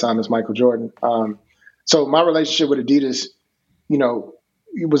player of all time is Michael Jordan. So my relationship with Adidas, you know,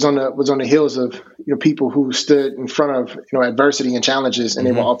 it was on the heels of, you know, people who stood in front of, you know, adversity and challenges, and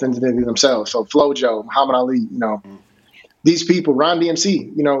they were authentically themselves. So FloJo, Muhammad Ali, you know, these people, Ron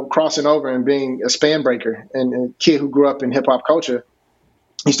DMC, you know, crossing over and being a span breaker, and a kid who grew up in hip hop culture,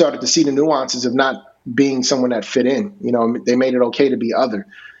 he started to see the nuances of not being someone that fit in. You know, they made it okay to be other.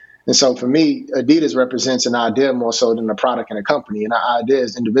 And so for me, Adidas represents an idea more so than a product and a company. And our idea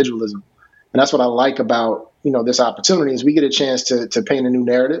is individualism. And that's what I like about, this opportunity is we get a chance to paint a new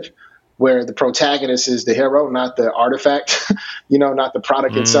narrative where the protagonist is the hero, not the artifact, not the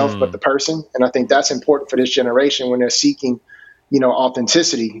product itself, but the person. And I think that's important for this generation when they're seeking,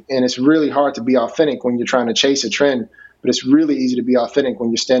 authenticity. And it's really hard to be authentic when you're trying to chase a trend, but it's really easy to be authentic when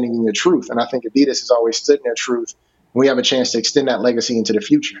you're standing in your truth. And I think Adidas has always stood in their truth. We have a chance to extend that legacy into the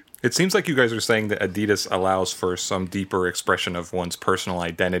future. It seems like you guys are saying that Adidas allows for some deeper expression of one's personal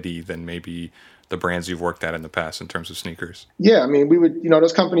identity than maybe the brands you've worked at in the past in terms of sneakers. Yeah, I mean, we would,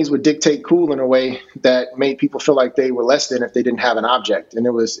 those companies would dictate cool in a way that made people feel like they were less than if they didn't have an object. And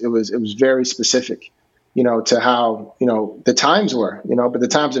it was very specific, to how, the times were, but the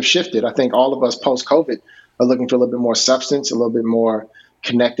times have shifted. I think all of us post-COVID are looking for a little bit more substance, a little bit more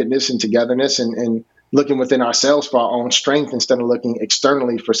connectedness and togetherness and looking within ourselves for our own strength instead of looking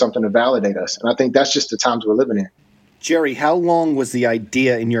externally for something to validate us. And I think that's just the times we're living in. Jerry, how long was the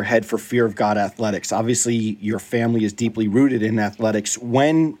idea in your head for Fear of God Athletics? Obviously, your family is deeply rooted in athletics.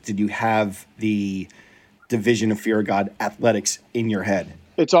 When did you have the division of Fear of God Athletics in your head?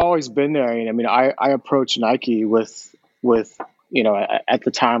 It's always been there. I mean, I approached Nike with at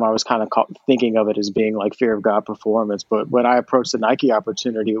the time I was kind of thinking of it as being like Fear of God Performance. But when I approached the Nike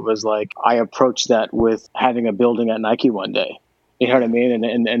opportunity, it was like I approached that with having a building at Nike one day. You know what I mean?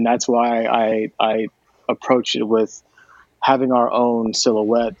 And that's why I approached it with having our own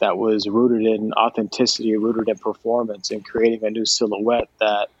silhouette that was rooted in authenticity, rooted in performance, and creating a new silhouette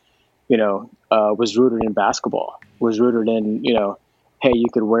that, was rooted in basketball, was rooted in, hey, you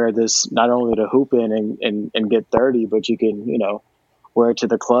could wear this not only to hoop in and get 30, but you can, wear it to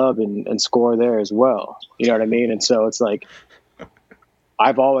the club and score there as well. You know what I mean? And so it's like,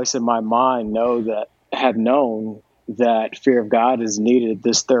 I've always in my mind had known that Fear of God has needed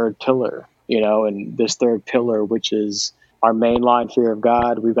this third pillar, and this third pillar, which is our mainline Fear of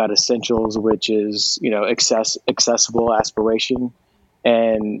God. We've got Essentials, which is, accessible aspiration.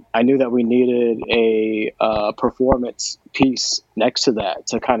 And I knew that we needed a performance piece next to that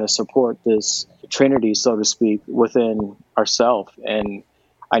to kind of support this trinity, so to speak, within ourselves. And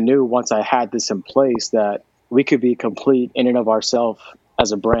I knew once I had this in place that we could be complete in and of ourselves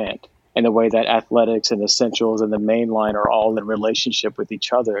as a brand, in the way that athletics and Essentials and the mainline are all in relationship with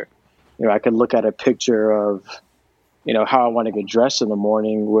each other. I could look at a picture of, how I want to get dressed in the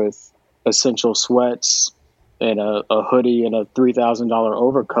morning with Essential sweats and a hoodie and a $3,000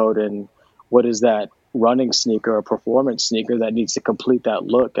 overcoat. And what is that running sneaker or performance sneaker that needs to complete that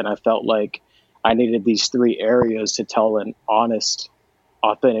look? And I felt like I needed these three areas to tell an honest,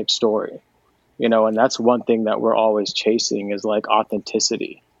 authentic story, and that's one thing that we're always chasing is like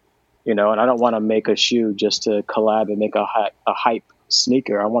authenticity, and I don't want to make a shoe just to collab and make a hype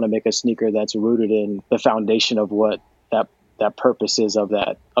sneaker. I want to make a sneaker that's rooted in the foundation of what that purpose is of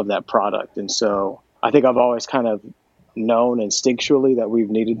that product. And so I think I've always kind of known instinctually that we've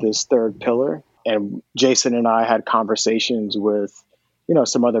needed this third pillar. And Jason and I had conversations with,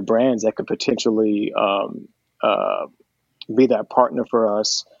 some other brands that could potentially be that partner for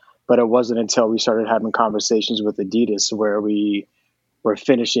us. But it wasn't until we started having conversations with Adidas where we were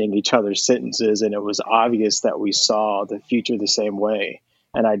finishing each other's sentences, and it was obvious that we saw the future the same way.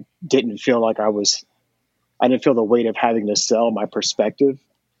 And I didn't feel the weight of having to sell my perspective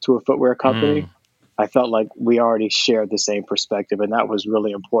to a footwear company. I felt like we already shared the same perspective, and that was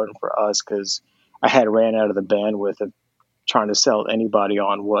really important for us because I had ran out of the bandwidth of trying to sell anybody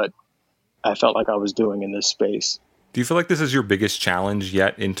on what I felt like I was doing in this space. Do you feel like this is your biggest challenge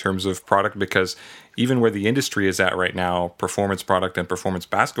yet in terms of product? Because even where the industry is at right now, performance product and performance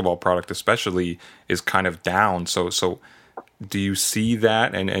basketball product especially is kind of down. So do you see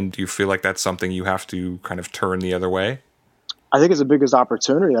that, and do you feel like that's something you have to kind of turn the other way? I think it's the biggest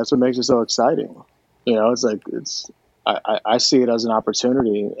opportunity. That's what makes it so exciting. I see it as an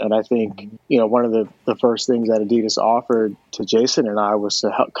opportunity. And I think, one of the first things that Adidas offered to Jason and I was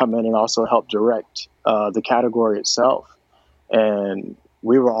to come in and also help direct the category itself. And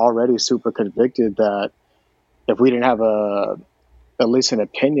we were already super convicted that if we didn't have at least an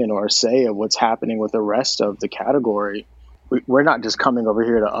opinion or a say of what's happening with the rest of the category, we're not just coming over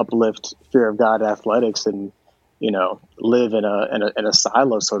here to uplift Fear of God Athletics and, live in a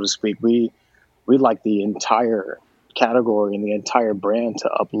silo, so to speak. We like the entire category and the entire brand to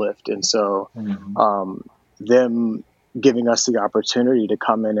uplift. And so them giving us the opportunity to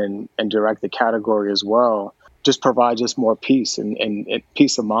come in and direct the category as well just provides us more peace and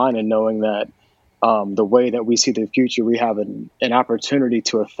peace of mind, and knowing that the way that we see the future, we have an opportunity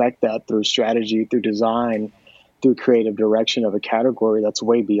to affect that through strategy, through design, through creative direction of a category that's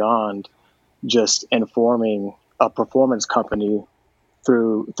way beyond just informing a performance company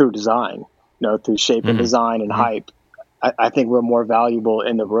through design, through shape and design and hype. I think we're more valuable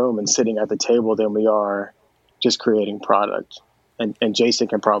in the room and sitting at the table than we are just creating product. And Jason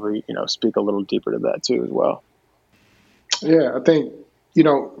can probably, speak a little deeper to that too as well. Yeah, I think,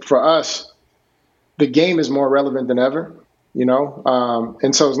 for us, the game is more relevant than ever,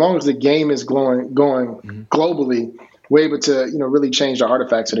 and so as long as the game is going globally, we're able to, really change the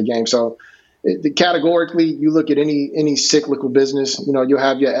artifacts of the game. So categorically, you look at any cyclical business, you'll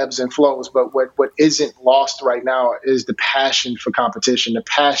have your ebbs and flows, but what isn't lost right now is the passion for competition, the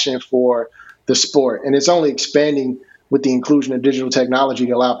passion for the sport. And it's only expanding with the inclusion of digital technology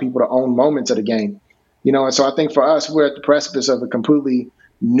to allow people to own moments of the game. And so I think for us, we're at the precipice of a completely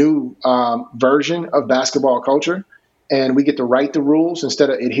new version of basketball culture, and we get to write the rules instead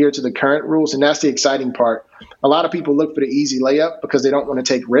of adhere to the current rules. And that's the exciting part. A lot of people look for the easy layup because they don't want to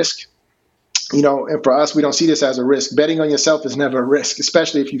take risk. And for us, we don't see this as a risk. Betting on yourself is never a risk,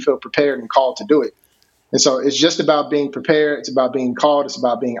 especially if you feel prepared and called to do it. And so it's just about being prepared. It's about being called. It's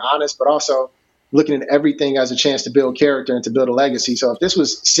about being honest, but also looking at everything as a chance to build character and to build a legacy. So if this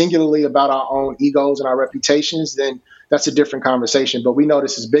was singularly about our own egos and our reputations, then that's a different conversation. But we know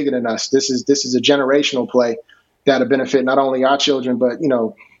this is bigger than us. This is a generational play that'll benefit not only our children, but,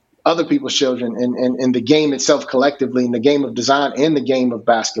 other people's children and the game itself collectively, and the game of design and the game of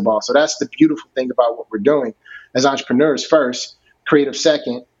basketball. So that's the beautiful thing about what we're doing as entrepreneurs first, creative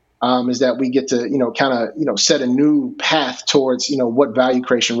second, is that we get to, set a new path towards, what value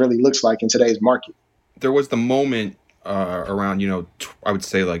creation really looks like in today's market. There was the moment around, I would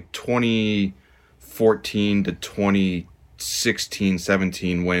say like 2014 to 2016,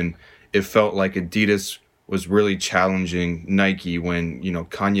 17, when it felt like Adidas was really challenging Nike when,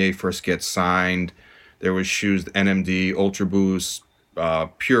 Kanye first gets signed. There was shoes, NMD, Ultra Boost,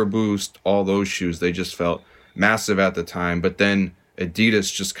 Pure Boost, all those shoes. They just felt massive at the time. But then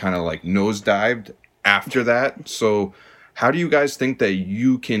Adidas just kind of like nosedived after that. So how do you guys think that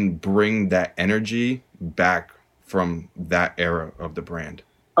you can bring that energy back from that era of the brand?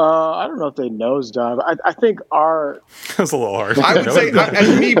 I don't know if they nosedive. I think that's a little hard. I would say,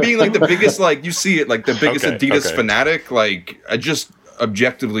 as me being like the biggest, like you see it, like the biggest Adidas fanatic, like just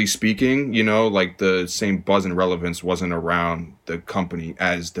objectively speaking, like the same buzz and relevance wasn't around the company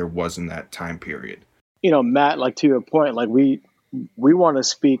as there was in that time period. Matt, like to your point, like we want to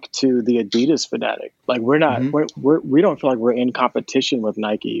speak to the Adidas fanatic. Like we don't feel like we're in competition with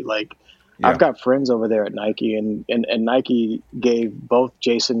Nike. Like I've got friends over there at Nike, and Nike gave both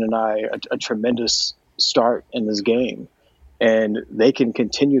Jason and I a tremendous start in this game, and they can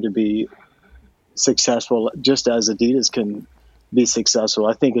continue to be successful just as Adidas can be successful.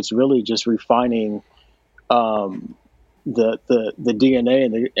 I think it's really just refining the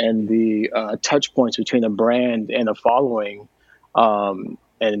DNA and the touch points between the brand and the following, and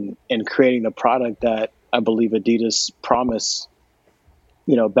creating the product that I believe Adidas promised,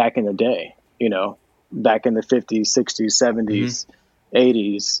 back in the day, back in the 50s, 60s, 70s,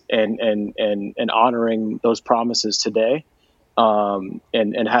 80s, and honoring those promises today,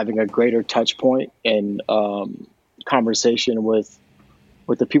 and having a greater touch point and conversation with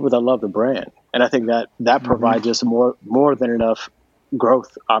the people that love the brand. And I think that provides us more than enough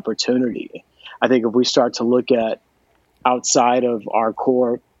growth opportunity. I think if we start to look at outside of our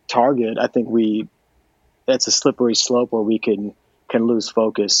core target, I think that's a slippery slope where we can lose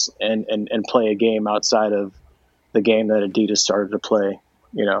focus and play a game outside of the game that Adidas started to play,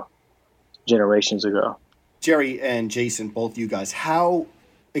 generations ago. Jerry and Jason, both you guys, how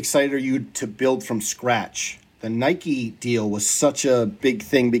excited are you to build from scratch? The Nike deal was such a big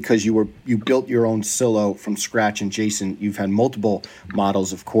thing because you built your own silo from scratch, and Jason, you've had multiple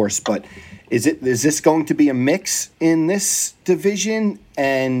models, of course, but is this going to be a mix in this division?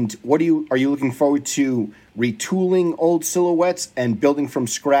 And are you looking forward to retooling old silhouettes and building from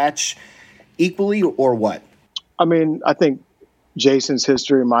scratch equally, or what? I mean, I think Jason's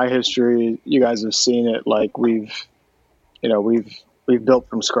history, my history, you guys have seen it. Like we've built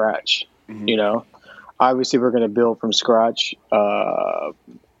from scratch. Obviously we're going to build from scratch,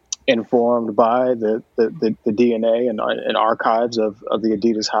 informed by the DNA and archives of the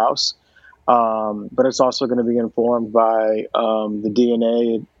Adidas house. But it's also going to be informed by the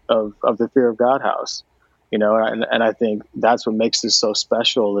DNA of the Fear of God house. And I think that's what makes this so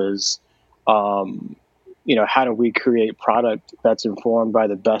special is, how do we create product that's informed by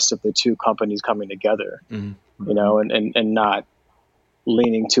the best of the two companies coming together, and not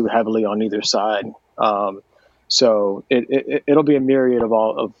leaning too heavily on either side. So it'll be a myriad of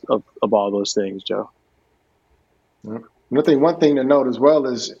all those things, Joe. And I think one thing to note as well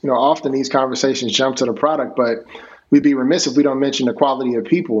is, often these conversations jump to the product, but we'd be remiss if we don't mention the quality of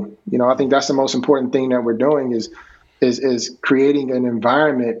people. I think that's the most important thing that we're doing is creating an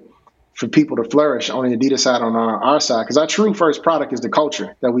environment for people to flourish on the Adidas side, on our side. Because our true first product is the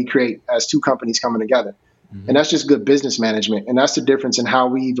culture that we create as two companies coming together. Mm-hmm. And that's just good business management. And that's the difference in how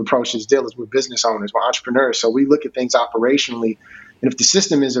we've approached this deal is we're business owners, we're entrepreneurs. So we look at things operationally. And if the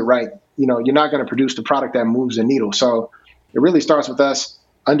system isn't right, you're not going to produce the product that moves the needle. So it really starts with us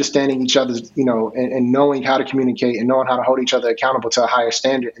understanding each other's, and knowing how to communicate and knowing how to hold each other accountable to a higher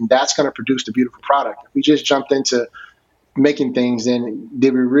standard. And that's going to produce the beautiful product. If we just jumped into making things, then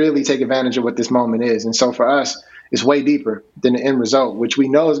did we really take advantage of what this moment is? And so for us, it's way deeper than the end result, which we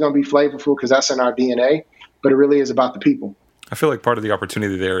know is going to be flavorful because that's in our DNA, but it really is about the people. I feel like part of the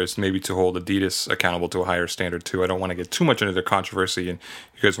opportunity there is maybe to hold Adidas accountable to a higher standard too. I don't want to get too much into the controversy, and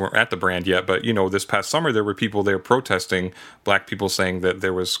you guys weren't at the brand yet, but this past summer there were people there protesting, black people saying that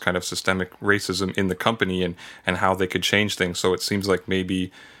there was kind of systemic racism in the company and how they could change things. So it seems like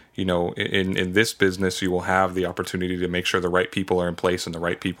maybe in this business, you will have the opportunity to make sure the right people are in place and the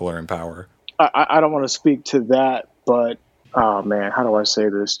right people are in power. I don't want to speak to that, but oh man, how do I say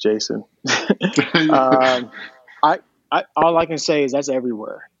this, Jason? All I can say is that's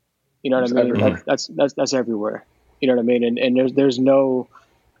everywhere. You know what I mean? That's everywhere. You know what I mean? And there's no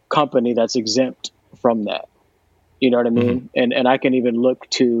company that's exempt from that. You know what I mean? Mm-hmm. And I can even look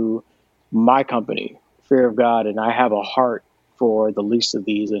to my company, Fear of God, and I have a heart for the least of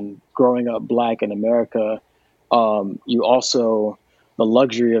these. And growing up black in America, you also, the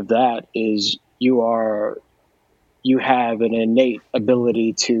luxury of that is you have an innate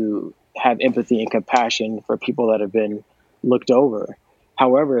ability to have empathy and compassion for people that have been looked over.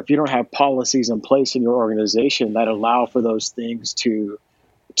 However, if you don't have policies in place in your organization that allow for those things to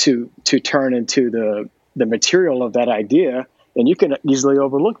turn into the material of that idea, then you can easily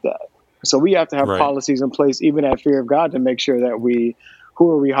overlook that. So we have to have policies in place, even at Fear of God, to make sure that who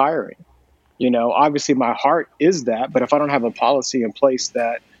are we hiring? Obviously my heart is that, but if I don't have a policy in place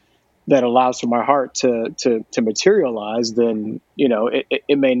that allows for my heart to materialize, then,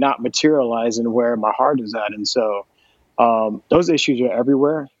 it may not materialize in where my heart is at. And so those issues are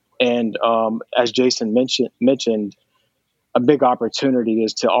everywhere. And as Jason mentioned, a big opportunity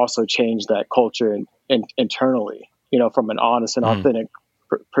is to also change that culture internally, from an honest and authentic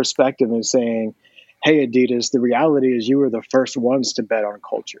perspective, and saying, hey, Adidas, the reality is you were the first ones to bet on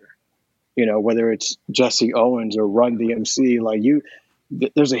culture. Whether it's Jesse Owens or Run DMC,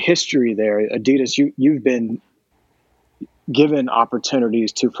 there's a history there. Adidas, you've been given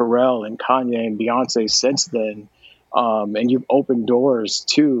opportunities to Pharrell and Kanye and Beyonce since then. And you've opened doors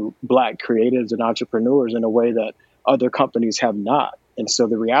to black creatives and entrepreneurs in a way that other companies have not. And so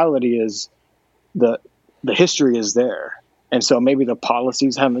the reality is the history is there. And so maybe the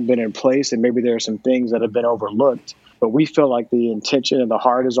policies haven't been in place, and maybe there are some things that have been overlooked, but we feel like the intention and the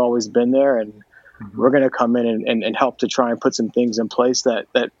heart has always been there. And we're going to come in and help to try and put some things in place that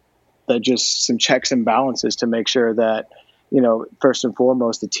just some checks and balances to make sure that, first and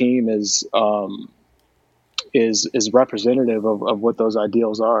foremost, the team is representative of what those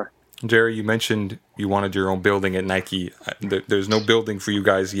ideals are. Jerry, you mentioned you wanted your own building at Nike. There's no building for you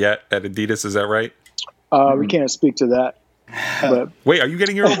guys yet at Adidas, is that right? We can't speak to that. But wait, are you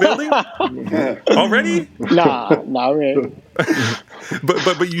getting your own building already? Nah, not really.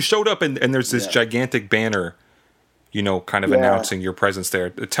 But you showed up and there's this gigantic banner, kind of announcing your presence there.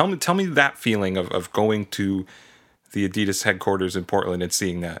 Tell me that feeling of going to the Adidas headquarters in Portland and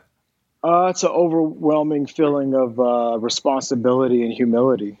seeing that. It's an overwhelming feeling of responsibility and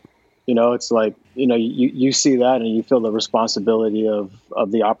humility. It's like, you see that and you feel the responsibility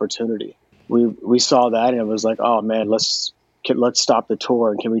of the opportunity. We saw that and it was like, oh man, let's stop the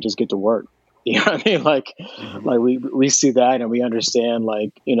tour and can we just get to work? You know what I mean? Like we see that and we understand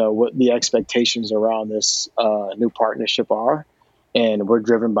what the expectations around this new partnership are, and we're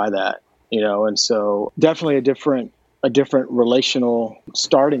driven by that, and so definitely a different relational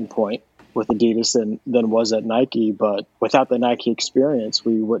starting point with Adidas than was at Nike. But without the Nike experience,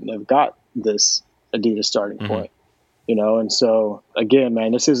 we wouldn't have got this Adidas starting point, And so again,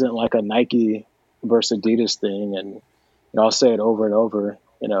 man, this isn't like a Nike versus Adidas thing. And I'll say it over and over,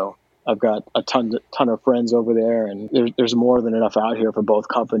 I've got a ton of friends over there, and there's more than enough out here for both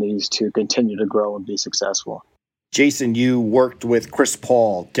companies to continue to grow and be successful. Jason, you worked with Chris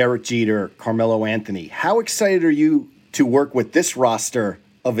Paul, Derek Jeter, Carmelo Anthony. How excited are you to work with this roster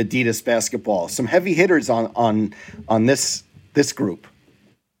of Adidas basketball? Some heavy hitters on this group.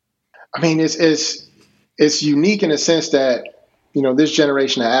 I mean, it's unique in a sense that this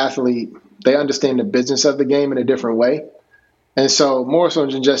generation of athlete, they understand the business of the game in a different way. And so more so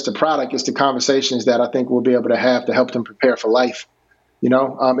than just the product, it's the conversations that I think we'll be able to have to help them prepare for life, in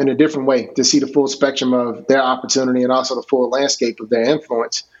a different way, to see the full spectrum of their opportunity and also the full landscape of their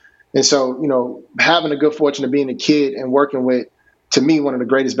influence. And so, having the good fortune of being a kid and working with, to me, one of the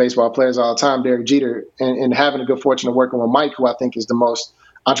greatest baseball players of all time, Derek Jeter, and having the good fortune of working with Mike, who I think is the most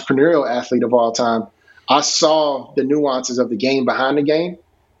entrepreneurial athlete of all time, I saw the nuances of the game behind the game.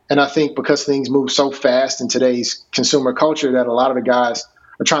 And I think because things move so fast in today's consumer culture that a lot of the guys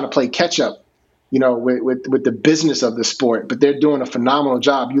are trying to play catch up, with the business of the sport, but they're doing a phenomenal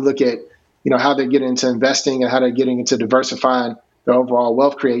job. You look at, how they're getting into investing and how they're getting into diversifying the overall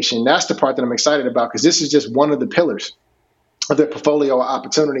wealth creation. That's the part that I'm excited about, because this is just one of the pillars of their portfolio of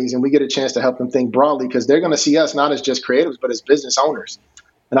opportunities. And we get a chance to help them think broadly, because they're going to see us not as just creatives, but as business owners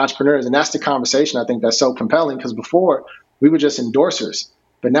and entrepreneurs. And that's the conversation I think that's so compelling, because before we were just endorsers,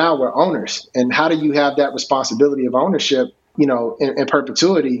 but now we're owners. And how do you have that responsibility of ownership, in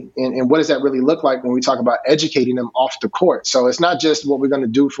perpetuity? And what does that really look like when we talk about educating them off the court? So it's not just what we're going to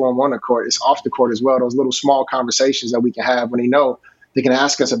do for them on the court, it's off the court as well. Those little small conversations that we can have when they can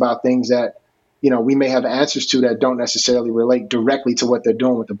ask us about things that, we may have answers to that don't necessarily relate directly to what they're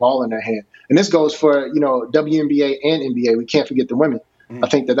doing with the ball in their hand. And this goes for, WNBA and NBA. We can't forget the women. I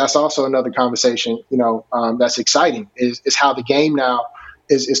think that's also another conversation, that's exciting, is how the game now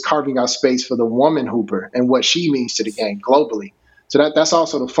is carving out space for the woman hooper and what she means to the game globally. So that's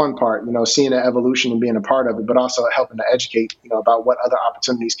also the fun part, seeing the evolution and being a part of it, but also helping to educate, about what other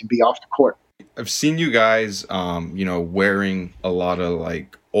opportunities can be off the court. I've seen you guys, wearing a lot of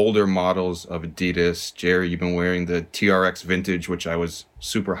older models of Adidas. Jerry, you've been wearing the TRX Vintage, which I was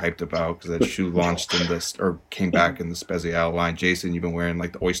super hyped about because that shoe launched in this, or came back in the Spezial line. Jason, you've been wearing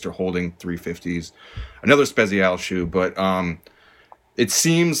the Oyster Holding 350s, another Spezial shoe, but it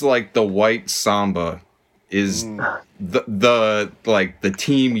seems like the white Samba is the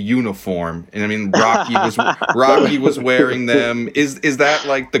team uniform. And I mean, Rocky was wearing them. Is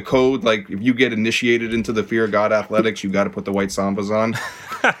that the code? If you get initiated into the Fear of God athletics, you got to put the white Sambas on.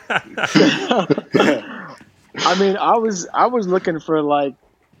 I mean, I was looking for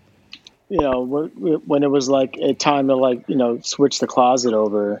when it was a time to switch the closet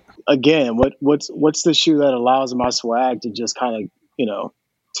over again. What's the shoe that allows my swag to just kind of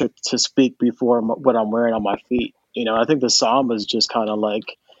to speak before what I'm wearing on my feet? I think the Sambas just kind of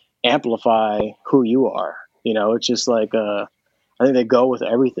amplify who you are. It's just I think they go with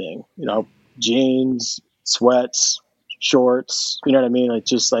everything. Jeans, sweats, shorts. You know what I mean? It's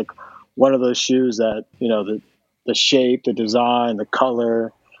just one of those shoes that the shape, the design, the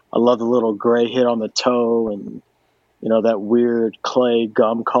color. I love the little gray hit on the toe, and that weird clay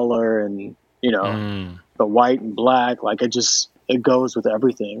gum color, and the white and black. It goes with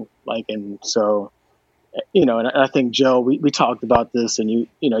everything. And so, and I think, Joe, we talked about this, and you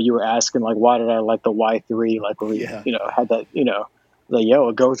were asking why did I like the Y3? Had that,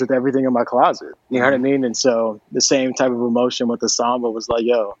 it goes with everything in my closet. You know what I mean? And so the same type of emotion with the Samba was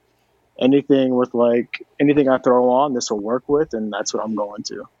anything with anything I throw on, this will work with, and that's what I'm going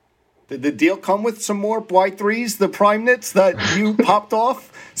to. Did the deal come with some more Y3s, the Prime Knits that you popped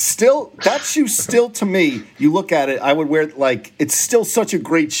off? Still, that shoe still, to me, you look at it, I would wear it it's still such a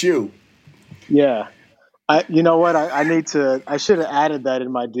great shoe. Yeah. You know what? I should have added that in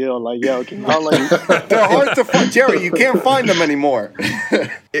my deal. Can y'all They're hard to find, Jerry. You can't find them anymore.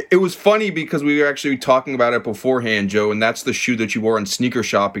 It was funny because we were actually talking about it beforehand, Joe, and that's the shoe that you wore in sneaker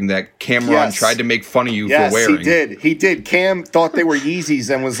shopping that Cameron tried to make fun of you for wearing. Yes, he did. Cam thought they were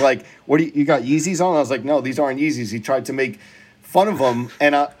Yeezys and was like, "What do you got Yeezys on?" I was like, "No, these aren't Yeezys." He tried to make fun of them,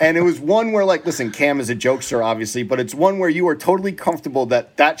 and it was one where listen, Cam is a jokester, obviously, but it's one where you are totally comfortable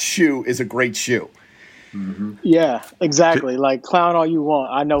that shoe is a great shoe. Mm-hmm. Yeah, exactly. Clown all you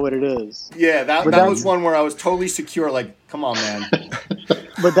want. I know what it is. Yeah, that was one where I was totally secure. Come on, man.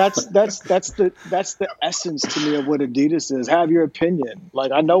 But that's the essence to me of what Adidas is. Have your opinion.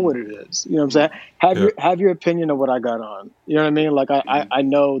 I know what it is. You know what I'm saying? Have your opinion of what I got on. You know what I mean? I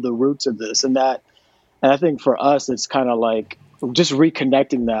know the roots of this and that. And I think for us, it's kind of just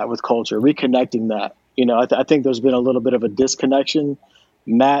reconnecting that with culture, reconnecting that. I think there's been a little bit of a disconnection.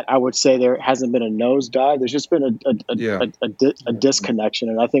 Matt, I would say there hasn't been a nosedive. There's just been a disconnection,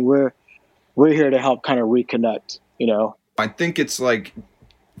 and I think we're here to help kind of reconnect. I think it's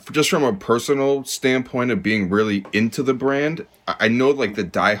just from a personal standpoint of being really into the brand. I know the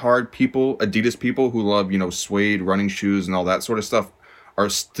diehard people, Adidas people who love suede running shoes and all that sort of stuff are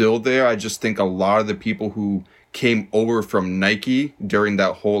still there. I just think a lot of the people who came over from Nike during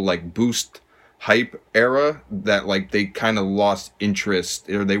that whole Boost hype era that like they kind of lost interest,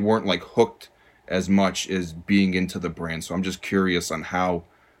 or they weren't like hooked as much as being into the brand. So I'm just curious on how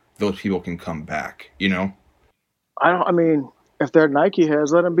those people can come back, you know? I mean, if they're Nike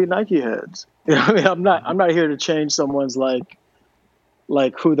heads, let them be Nike heads. You know, I mean, I'm not here to change someone's like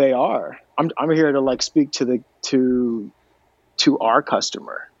who they are. I'm here to like speak to our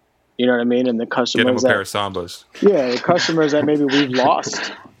customer. You know what I mean? And the customers, get them a pair of Sambas. Yeah, the customers that maybe we've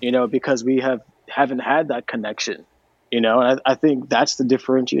lost, you know, because we haven't had that connection. You know, and I think that's the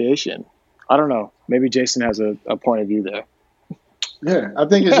differentiation. I don't know. Maybe Jason has a point of view there. Yeah, I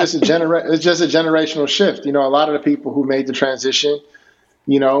think it's just a generational shift. You know, a lot of the people who made the transition,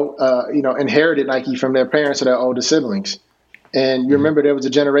 inherited Nike from their parents or their older siblings. And you remember there was a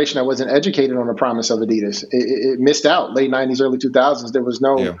generation that wasn't educated on the promise of Adidas. It missed out late 90s, early 2000s. There was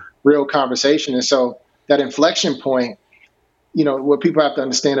no real conversation. And so that inflection point, you know, what people have to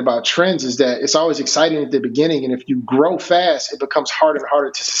understand about trends is that it's always exciting at the beginning. And if you grow fast, it becomes harder and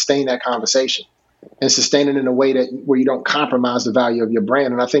harder to sustain that conversation and sustain it in a way where you don't compromise the value of your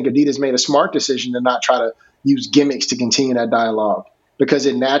brand. And I think Adidas made a smart decision to not try to use gimmicks to continue that dialogue, because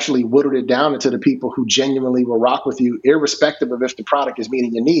it naturally whittled it down into the people who genuinely will rock with you, irrespective of if the product is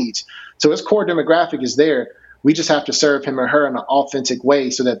meeting your needs. So his core demographic is there. We just have to serve him or her in an authentic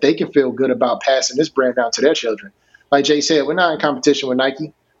way so that they can feel good about passing this brand down to their children. Like Jay said, we're not in competition with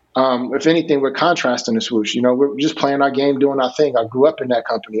Nike. If anything, we're contrasting the swoosh. You know, we're just playing our game, doing our thing. I grew up in that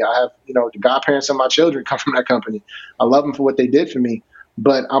company. I have, the godparents of my children come from that company. I love them for what they did for me.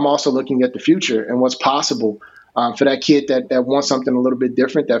 But I'm also looking at the future and what's possible. For that kid that wants something a little bit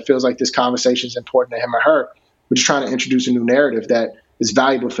different, that feels like this conversation is important to him or her, we're just trying to introduce a new narrative that is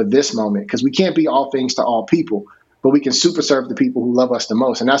valuable for this moment, because we can't be all things to all people, but we can super serve the people who love us the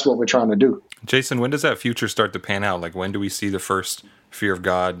most, and that's what we're trying to do. Jason, when does that future start to pan out? Like, when do we see the first Fear of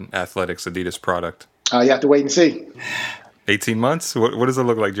God Athletics Adidas product? You have to wait and see. 18 months? What does it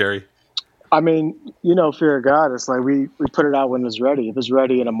look like, Jerry? I mean, Fear of God, it's like we put it out when it's ready. If it's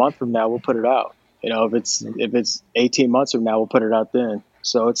ready in a month from now, we'll put it out. You know, if it's 18 months from now, we'll put it out then.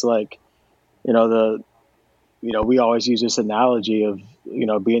 So it's like, we always use this analogy of,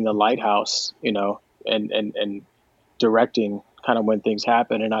 being the lighthouse, and directing kind of when things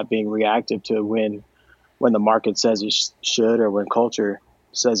happen and not being reactive to when the market says it should or when culture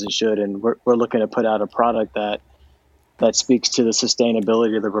says it should. And we're looking to put out a product that speaks to the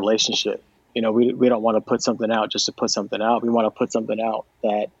sustainability of the relationship. We don't want to put something out just to put something out. We want to put something out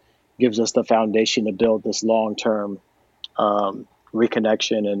that gives us the foundation to build this long-term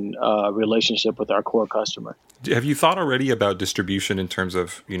reconnection and relationship with our core customer. Have you thought already about distribution in terms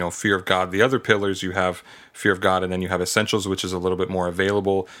of, Fear of God? The other pillars, you have Fear of God, and then you have Essentials, which is a little bit more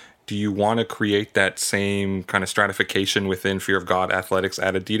available. Do you want to create that same kind of stratification within Fear of God Athletics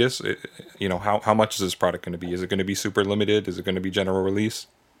at Adidas? How much is this product going to be? Is it going to be super limited? Is it going to be general release?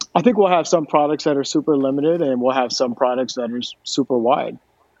 I think we'll have some products that are super limited, and we'll have some products that are super wide.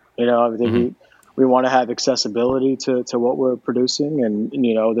 I think we want to have accessibility to what we're producing. And,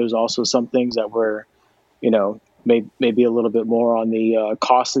 there's also some things that we're, maybe a little bit more on the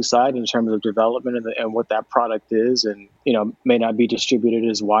costly side in terms of development and what that product is. And, may not be distributed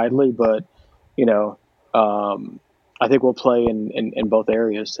as widely, but, I think we'll play in both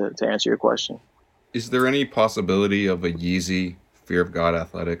areas to answer your question. Is there any possibility of a Yeezy Fear of God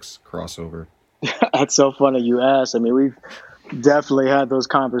Athletics crossover? That's so funny you asked. I mean, we've definitely had those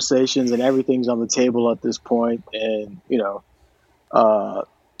conversations, and everything's on the table at this point. And,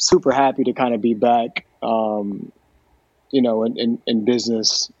 super happy to kind of be back, in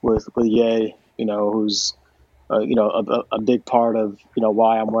business with Ye, who's, a big part of,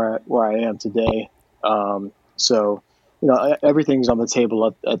 why I'm where I am today. So, everything's on the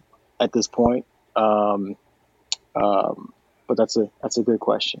table at this point. But that's a good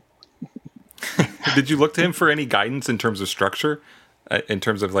question. Did you look to him for any guidance in terms of structure? In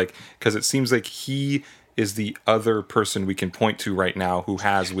terms of because it seems like he is the other person we can point to right now who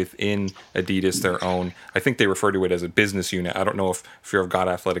has within Adidas their own, I think they refer to it as a business unit. I don't know if Fear of God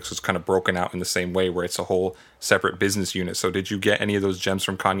Athletics was kind of broken out in the same way where it's a whole separate business unit. So did you get any of those gems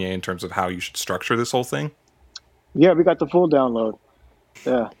from Kanye in terms of how you should structure this whole thing? Yeah, we got the full download.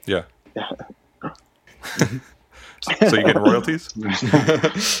 Yeah. So you get royalties?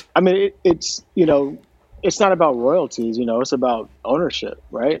 I mean, it's not about royalties. It's about ownership,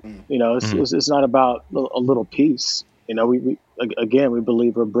 right? It's not about a little piece. We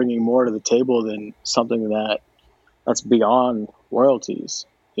believe we're bringing more to the table than something that's beyond royalties.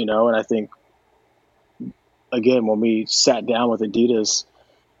 And I think, again, when we sat down with Adidas,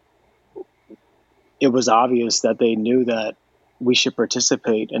 it was obvious that they knew that we should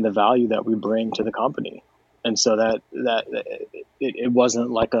participate in the value that we bring to the company. And so that it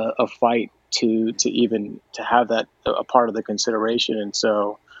wasn't like a fight to even to have that a part of the consideration. And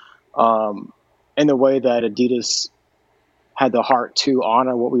so in the way that Adidas had the heart to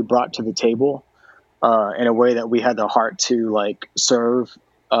honor what we brought to the table, in a way that we had the heart to like serve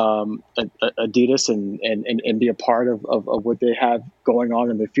Adidas and be a part of what they have going on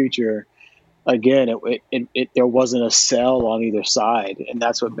in the future. Again, there wasn't a sell on either side, and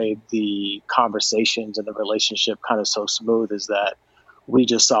that's what made the conversations and the relationship kind of so smooth. Is that we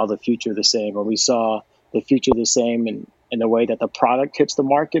just saw the future the same, or we saw the future the same in the way that the product hits the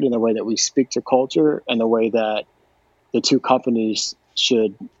market, in the way that we speak to culture, and the way that the two companies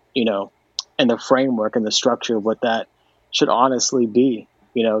should, and the framework and the structure of what that should honestly be,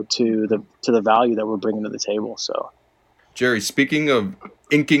 to the value that we're bringing to the table. So, Jerry, speaking of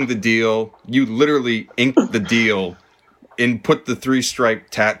inking the deal, you literally inked the deal and put the 3-stripe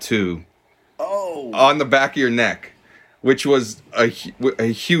tattoo on the back of your neck, which was a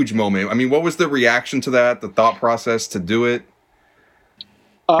huge moment. I mean, what was the reaction to that, the thought process to do it?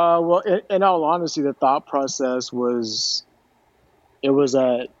 Well, in all honesty, the thought process was,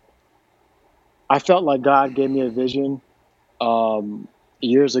 I felt like God gave me a vision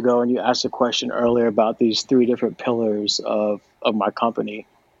years ago, and you asked a question earlier about these 3 different pillars of my company.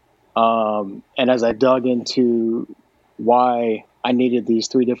 And as I dug into why I needed these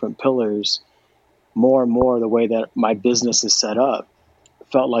 3 different pillars, more and more the way that my business is set up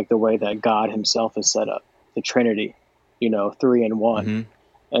felt like the way that God himself is set up, the Trinity, 3 in 1. Mm-hmm.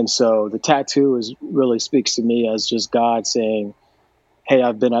 And so the tattoo really speaks to me as just God saying, hey,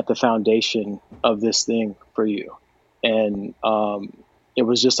 I've been at the foundation of this thing for you. And it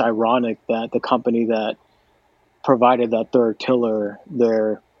was just ironic that the company that provided that 3rd pillar,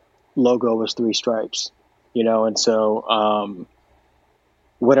 their logo was 3 stripes, and so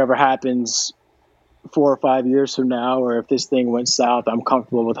whatever happens 4 or 5 years from now, or if this thing went south, I'm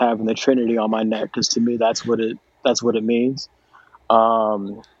comfortable with having the Trinity on my neck, because to me that's what it means.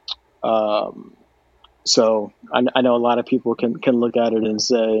 So I know a lot of people can look at it and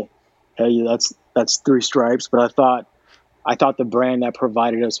say, hey, that's 3 stripes, but I thought the brand that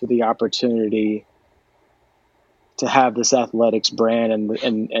provided us with the opportunity to have this athletics brand and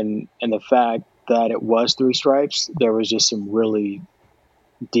the fact that it was 3 stripes, there was just some really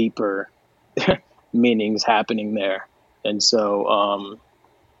deeper meanings happening there. And so,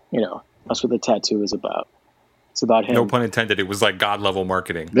 that's what the tattoo is about. It's about him. No pun intended. It was like God level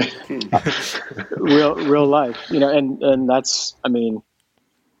marketing. real life, and that's,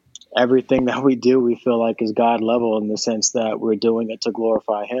 everything that we do, we feel like is God level in the sense that we're doing it to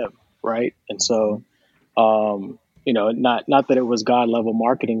glorify him. Right. And so, not that it was God level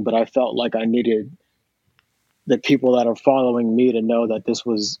marketing, but I felt like I needed the people that are following me to know that this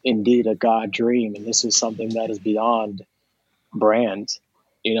was indeed a God dream. And this is something that is beyond brand.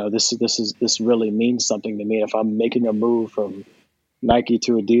 This really means something to me. If I'm making a move from Nike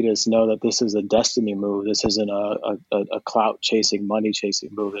to Adidas, know that this is a destiny move. This isn't a clout chasing, money chasing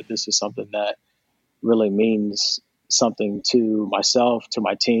move. That this is something that really means something to myself, to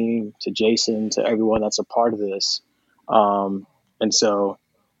my team, to Jason, to everyone that's a part of this. And so,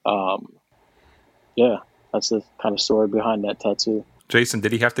 that's the kind of story behind that tattoo. Jason,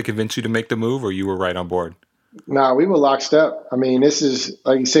 did he have to convince you to make the move, or you were right on board? Nah, we were lockstep. This is,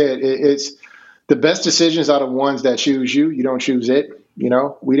 like you said, it's the best decisions are the ones that choose you. You don't choose it.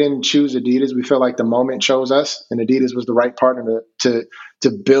 We didn't choose Adidas. We felt like the moment chose us, and Adidas was the right partner to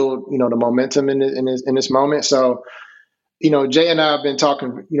build, the momentum in this moment. So, Jay and I have been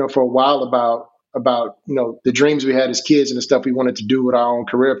talking, for a while about the dreams we had as kids and the stuff we wanted to do with our own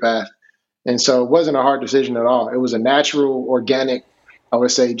career path. And so it wasn't a hard decision at all. It was a natural, organic, I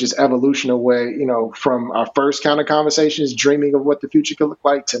would say, just evolutional way, from our first kind of conversations, dreaming of what the future could look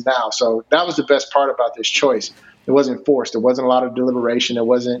like, to now. So that was the best part about this choice. It wasn't forced. It wasn't a lot of deliberation. It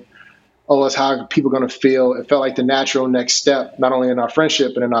wasn't, it's how people are going to feel. It felt like the natural next step, not only in our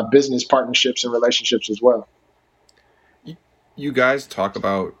friendship, but in our business partnerships and relationships as well. You guys talk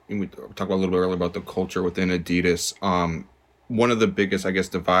about, and we talked about a little bit earlier about the culture within Adidas. One of the biggest, I guess,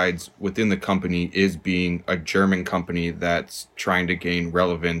 divides within the company is being a German company that's trying to gain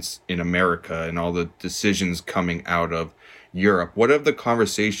relevance in America and all the decisions coming out of Europe. What have the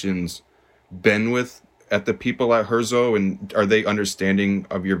conversations been with at the people at Herzo, and are they understanding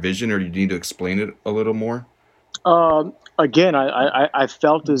of your vision, or do you need to explain it a little more? Again, I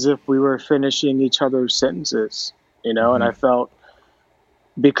felt as if we were finishing each other's sentences, and I felt,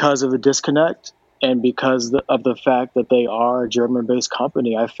 because of the disconnect, and because of the fact that they are a German-based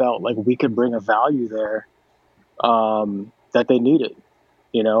company, I felt like we could bring a value there that they needed,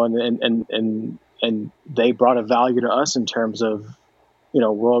 and they brought a value to us in terms of,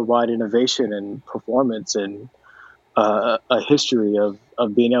 worldwide innovation and performance and a history of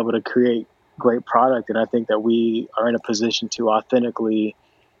being able to create great product. And I think that we are in a position to authentically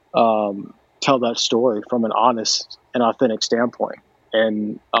tell that story from an honest and authentic standpoint.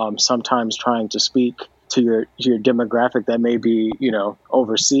 And sometimes trying to speak to your demographic that may be,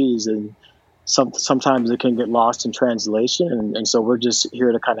 overseas, and sometimes it can get lost in translation. And so we're just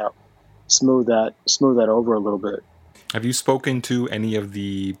here to kind of smooth that over a little bit. Have you spoken to any of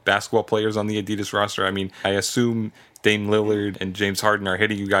the basketball players on the Adidas roster? I mean, I assume Dame Lillard and James Harden are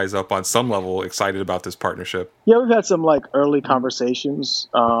hitting you guys up on some level, excited about this partnership. Yeah, we've had some early conversations,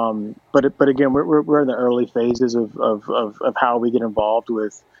 but again, we're in the early phases of how we get involved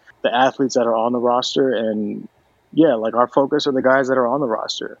with the athletes that are on the roster, and our focus are the guys that are on the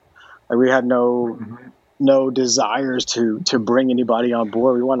roster. We have no desires to bring anybody on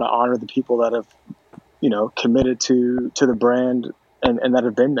board. We want to honor the people that have committed to the brand and that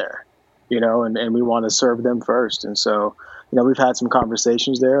have been there, and we want to serve them first. And so, we've had some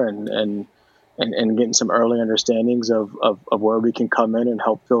conversations there and getting some early understandings of where we can come in and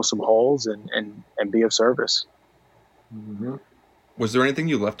help fill some holes and be of service. Mm-hmm. Was there anything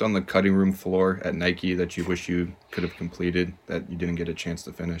you left on the cutting room floor at Nike that you wish you could have completed that you didn't get a chance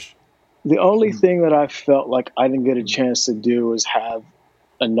to finish? The only thing that I felt like I didn't get a chance to do was have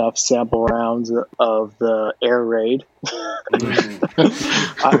enough sample rounds of the air raid. What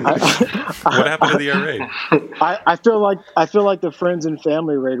happened to the air raid? I feel like the friends and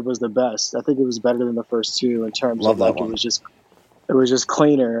family raid was the best. I think it was better than the first two in terms of it was just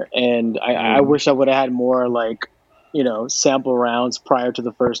cleaner. And I wish I would have had more sample rounds prior to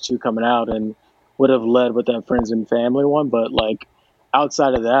the first two coming out, and would have led with that friends and family one. But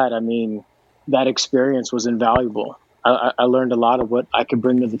outside of that, I mean, that experience was invaluable. I learned a lot of what I could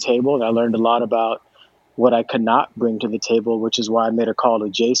bring to the table, and I learned a lot about what I could not bring to the table, which is why I made a call to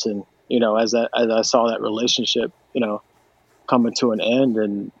Jason, as I saw that relationship, coming to an end,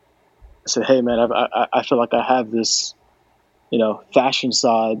 and I said, hey man, I feel like I have this, fashion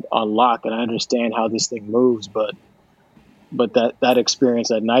side on lock, and I understand how this thing moves, but that experience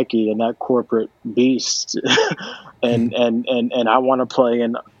at Nike and that corporate beast and I want to play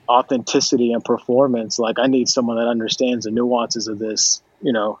in authenticity and performance. I need someone that understands the nuances of this,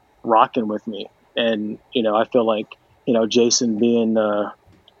 rocking with me. And, I feel like, Jason being the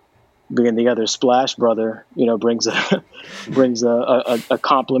other Splash brother, brings a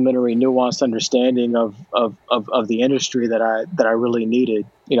complementary, nuanced understanding of the industry that I really needed.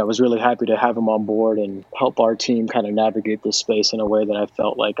 I was really happy to have him on board and help our team kind of navigate this space in a way that I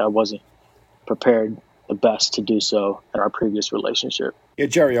felt like I wasn't prepared the best to do so in our previous relationship. Yeah,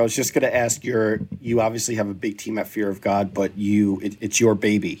 Jerry, I was just going to ask, you obviously have a big team at Fear of God, but it's your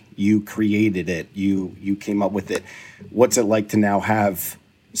baby. You created it. You came up with it. What's it like to now have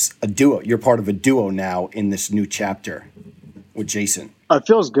a duo? You're part of a duo now in this new chapter with Jason. It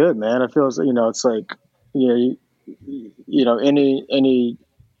feels good, man. It feels, it's like,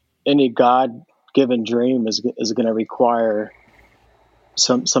 any God-given dream is going to require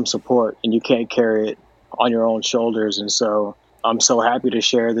some support, and you can't carry it on your own shoulders. And so I'm so happy to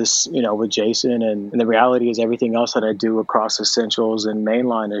share this, with Jason. And the reality is everything else that I do across Essentials and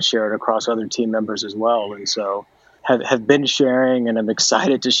Mainline is shared across other team members as well. And so have been sharing, and I'm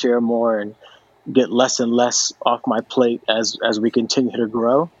excited to share more and get less and less off my plate as we continue to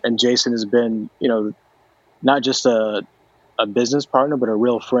grow. And Jason has been, not just a business partner, but a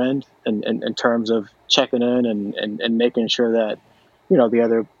real friend in terms of checking in and making sure that, the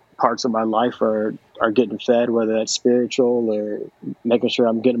other parts of my life are getting fed, whether that's spiritual or making sure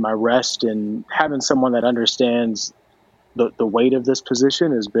I'm getting my rest. And having someone that understands the weight of this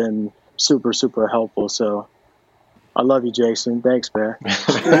position has been super, super helpful. So I love you, Jason. Thanks, man.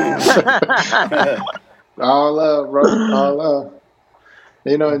 All love, bro. All love.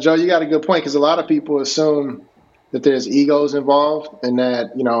 And Joe, you got a good point, because a lot of people assume that there's egos involved, and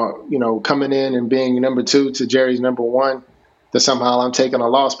that, coming in and being number two to Jerry's number one, that somehow I'm taking a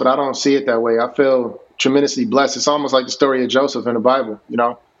loss. But I don't see it that way. I feel tremendously blessed. It's almost like the story of Joseph in the Bible,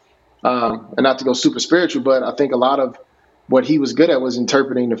 and not to go super spiritual, but I think a lot of what he was good at was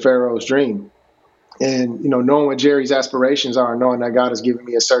interpreting the Pharaoh's dream. And, knowing what Jerry's aspirations are, knowing that God has given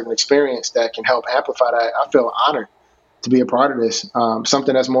me a certain experience that can help amplify that, I feel honored to be a part of this,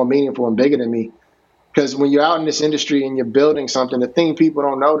 something that's more meaningful and bigger than me. Because when you're out in this industry and you're building something, the thing people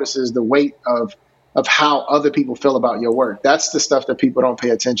don't notice is the weight of how other people feel about your work. That's the stuff that people don't pay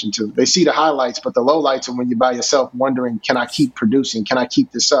attention to. They see the highlights, but the lowlights are when you're by yourself wondering, can I keep producing? Can I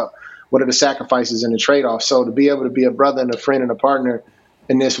keep this up? What are the sacrifices and the trade-offs? So to be able to be a brother and a friend and a partner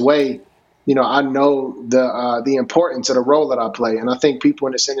in this way, I know the importance of the role that I play. And I think people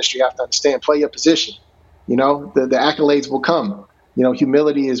in this industry have to understand, play your position. The accolades will come.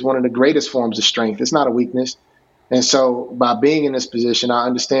 Humility is one of the greatest forms of strength. It's not a weakness. And so by being in this position, I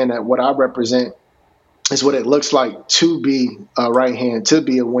understand that what I represent is what it looks like to be a right hand, to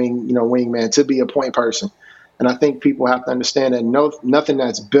be a wingman, to be a point person. And I think people have to understand that nothing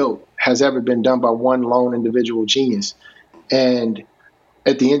that's built has ever been done by one lone individual genius. And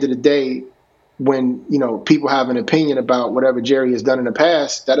at the end of the day, when, people have an opinion about whatever Jerry has done in the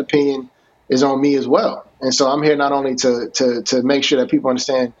past, that opinion is on me as well. And so I'm here not only to make sure that people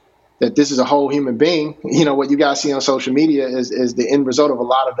understand that this is a whole human being. What you guys see on social media is the end result of a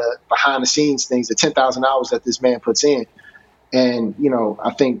lot of the behind the scenes things, the 10,000 hours that this man puts in. And,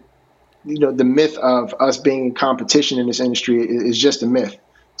 I think, the myth of us being in competition in this industry is just a myth.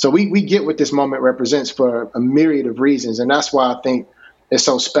 So we get what this moment represents for a myriad of reasons. And that's why I think it's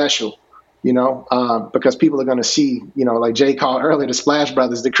so special, because people are going to see, like Jay called earlier, the Splash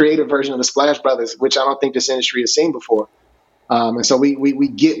Brothers, the creative version of the Splash Brothers, which I don't think this industry has seen before. And so we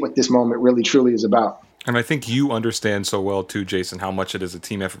get what this moment really, truly is about. And I think you understand so well, too, Jason, how much it is a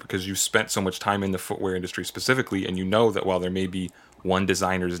team effort because you spent so much time in the footwear industry specifically, and you know that while there may be one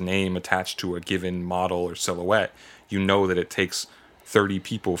designer's name attached to a given model or silhouette, you know that it takes 30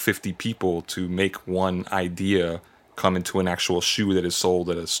 people, 50 people to make one idea come into an actual shoe that is sold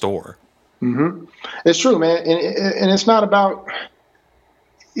at a store. Mm-hmm. It's true, man. And it's not about,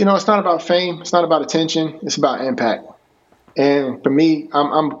 it's not about fame. It's not about attention. It's about impact. And for me,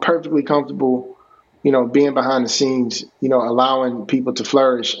 I'm perfectly comfortable, being behind the scenes, allowing people to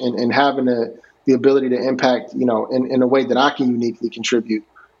flourish and having the ability to impact, in a way that I can uniquely contribute.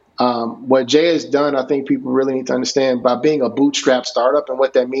 What Jay has done, I think people really need to understand by being a bootstrap startup, and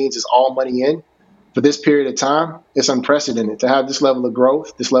what that means is all money in for this period of time. It's unprecedented to have this level of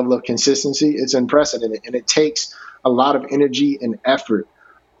growth, this level of consistency. It's unprecedented, and it takes a lot of energy and effort.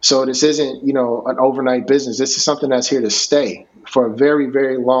 So this isn't, an overnight business. This is something that's here to stay for a very,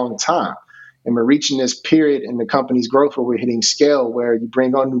 very long time. And we're reaching this period in the company's growth where we're hitting scale, where you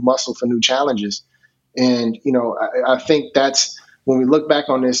bring on new muscle for new challenges. And, I think that's when we look back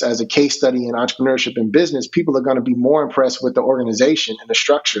on this as a case study in entrepreneurship and business, people are going to be more impressed with the organization and the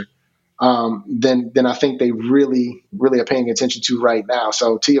structure than I think they really, really are paying attention to right now.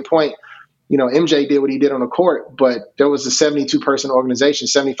 So to your point, MJ did what he did on the court, but there was a 72-person organization,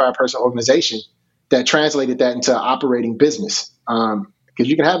 75-person organization that translated that into an operating business. Because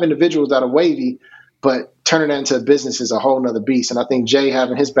you can have individuals that are wavy, but turning that into a business is a whole nother beast. And I think Jay,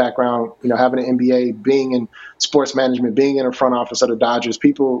 having his background, having an MBA, being in sports management, being in the front office of the Dodgers,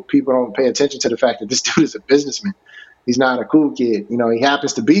 people don't pay attention to the fact that this dude is a businessman. He's not a cool kid. He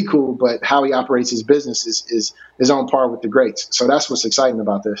happens to be cool, but how he operates his business is on par with the greats. So that's what's exciting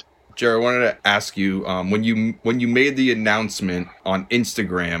about this. Jerry, I wanted to ask you, when you made the announcement on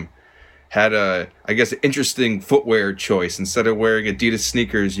Instagram, had an interesting footwear choice. Instead of wearing Adidas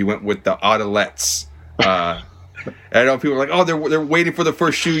sneakers, you went with the Adilettes. I know people were like, oh, they're waiting for the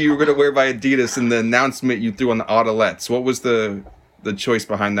first shoe you were going to wear by Adidas, and the announcement you threw on the Adilettes. What was the choice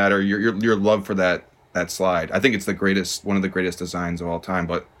behind that, or your love for that slide? I think it's one of the greatest designs of all time.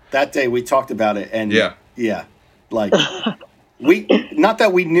 But that day we talked about it, and yeah, like. Not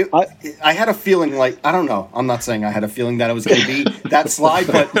that we knew. I had a feeling I don't know. I'm not saying I had a feeling that it was going to be that slide,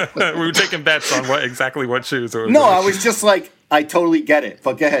 but we were taking bets on what shoes. No, I was just like, I totally get it.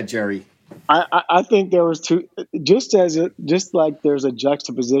 But go ahead, Jerry. I think there was two. Just like there's a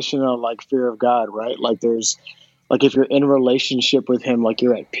juxtaposition of fear of God, right? There's if you're in a relationship with Him,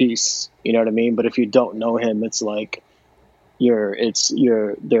 you're at peace. You know what I mean? But if you don't know Him, it's there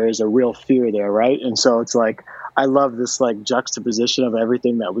is a real fear there, right? And so it's I love this juxtaposition of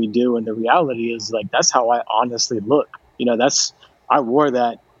everything that we do, and the reality is that's how I honestly look. I wore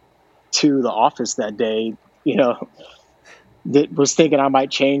that to the office that day. That was thinking I might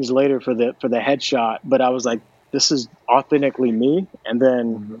change later for the headshot, but I was like, this is authentically me. And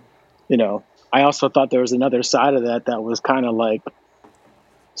then, I also thought there was another side of that was kind of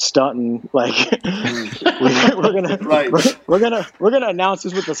stunting. We're gonna announce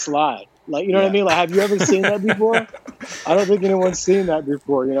this with a slide. What I mean? Have you ever seen that before? I don't think anyone's seen that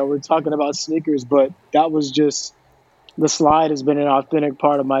before. We're talking about sneakers, but that was just, the slide has been an authentic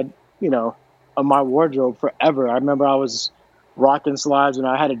part of my, of my wardrobe forever. I remember I was rocking slides when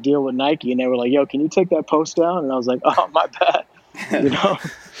I had a deal with Nike, and they were like, yo, can you take that post down? And I was like, oh, my bad,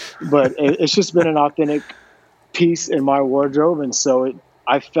 but it's just been an authentic piece in my wardrobe. And so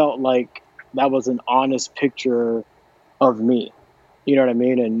I felt like that was an honest picture of me. You know what I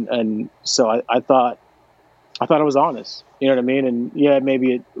mean? And so I thought it was honest. You know what I mean? And yeah,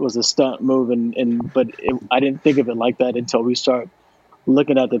 maybe it was a stunt move, but I didn't think of it like that until we start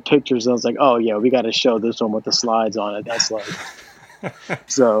looking at the pictures. And I was like, oh yeah, we got to show this one with the slides on it. That's like,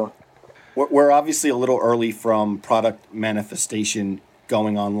 so. We're obviously a little early from product manifestation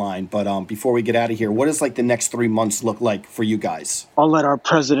going online, but before we get out of here, what does like the next 3 months look like for you guys? I'll let our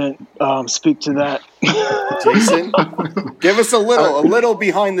president speak to that. Jason, give us a little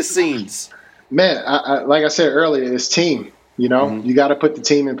behind the scenes. Man, I like I said earlier, it's team. You know, you got to put the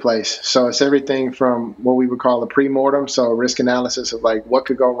team in place. So it's everything from what we would call a pre-mortem, so risk analysis of like what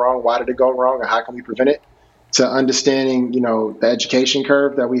could go wrong, why did it go wrong, and how can we prevent it, to understanding, you know, the education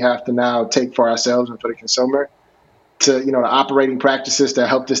curve that we have to now take for ourselves and for the consumer, to, you know, the operating practices that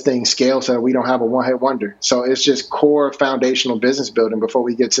help this thing scale so that we don't have a one-hit wonder. So it's just core foundational business building before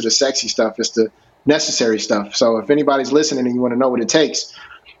we get to the sexy stuff. It's the necessary stuff. So if anybody's listening and you want to know what it takes,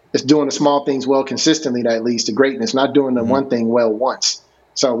 it's doing the small things well consistently that leads to greatness, not doing the one thing well once.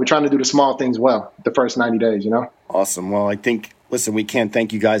 So we're trying to do the small things well the first 90 days, you know? Awesome. Well, I think, listen, we can't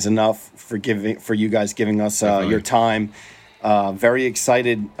thank you guys enough for you guys giving us your time. Very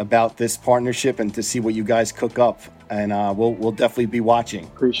excited about this partnership and to see what you guys cook up. And we'll definitely be watching.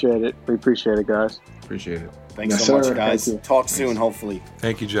 Appreciate it. We appreciate it, guys. Appreciate it. Thanks so much, guys. Talk soon, hopefully.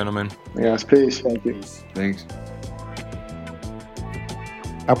 Thank you, gentlemen. Yes, peace. Thank you. Peace. Thanks.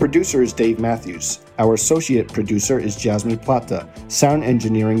 Our producer is Dave Matthews. Our associate producer is Jasmine Plata. Sound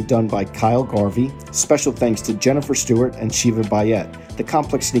engineering done by Kyle Garvey. Special thanks to Jennifer Stewart and Shiva Bayet. The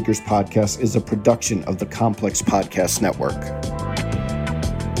Complex Sneakers Podcast is a production of the Complex Podcast Network.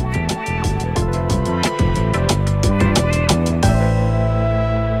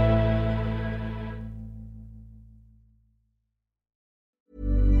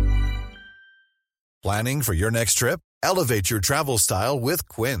 Planning for your next trip? Elevate your travel style with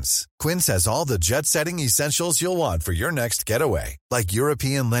Quince. Quince has all the jet-setting essentials you'll want for your next getaway, like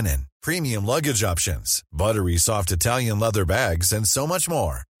European linen, premium luggage options, buttery soft Italian leather bags, and so much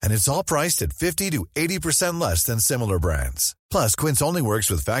more. And it's all priced at 50 to 80% less than similar brands. Plus, Quince only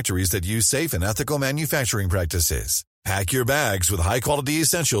works with factories that use safe and ethical manufacturing practices. Pack your bags with high-quality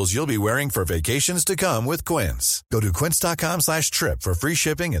essentials you'll be wearing for vacations to come with Quince. Go to quince.com/trip for free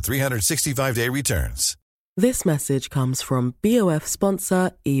shipping and 365-day returns. This message comes from BOF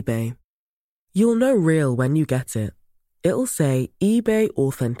sponsor eBay. You'll know real when you get it. It'll say eBay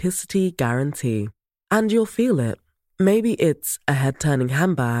Authenticity Guarantee. And you'll feel it. Maybe it's a head-turning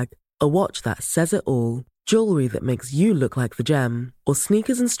handbag, a watch that says it all, jewelry that makes you look like the gem, or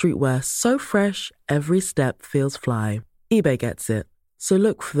sneakers and streetwear so fresh every step feels fly. eBay gets it. So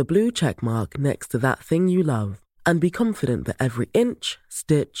look for the blue check mark next to that thing you love. And be confident that every inch,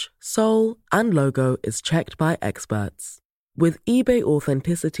 stitch, sole, and logo is checked by experts. With eBay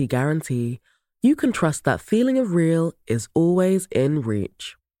Authenticity Guarantee, you can trust that feeling of real is always in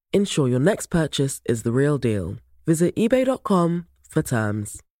reach. Ensure your next purchase is the real deal. Visit ebay.com for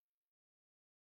terms.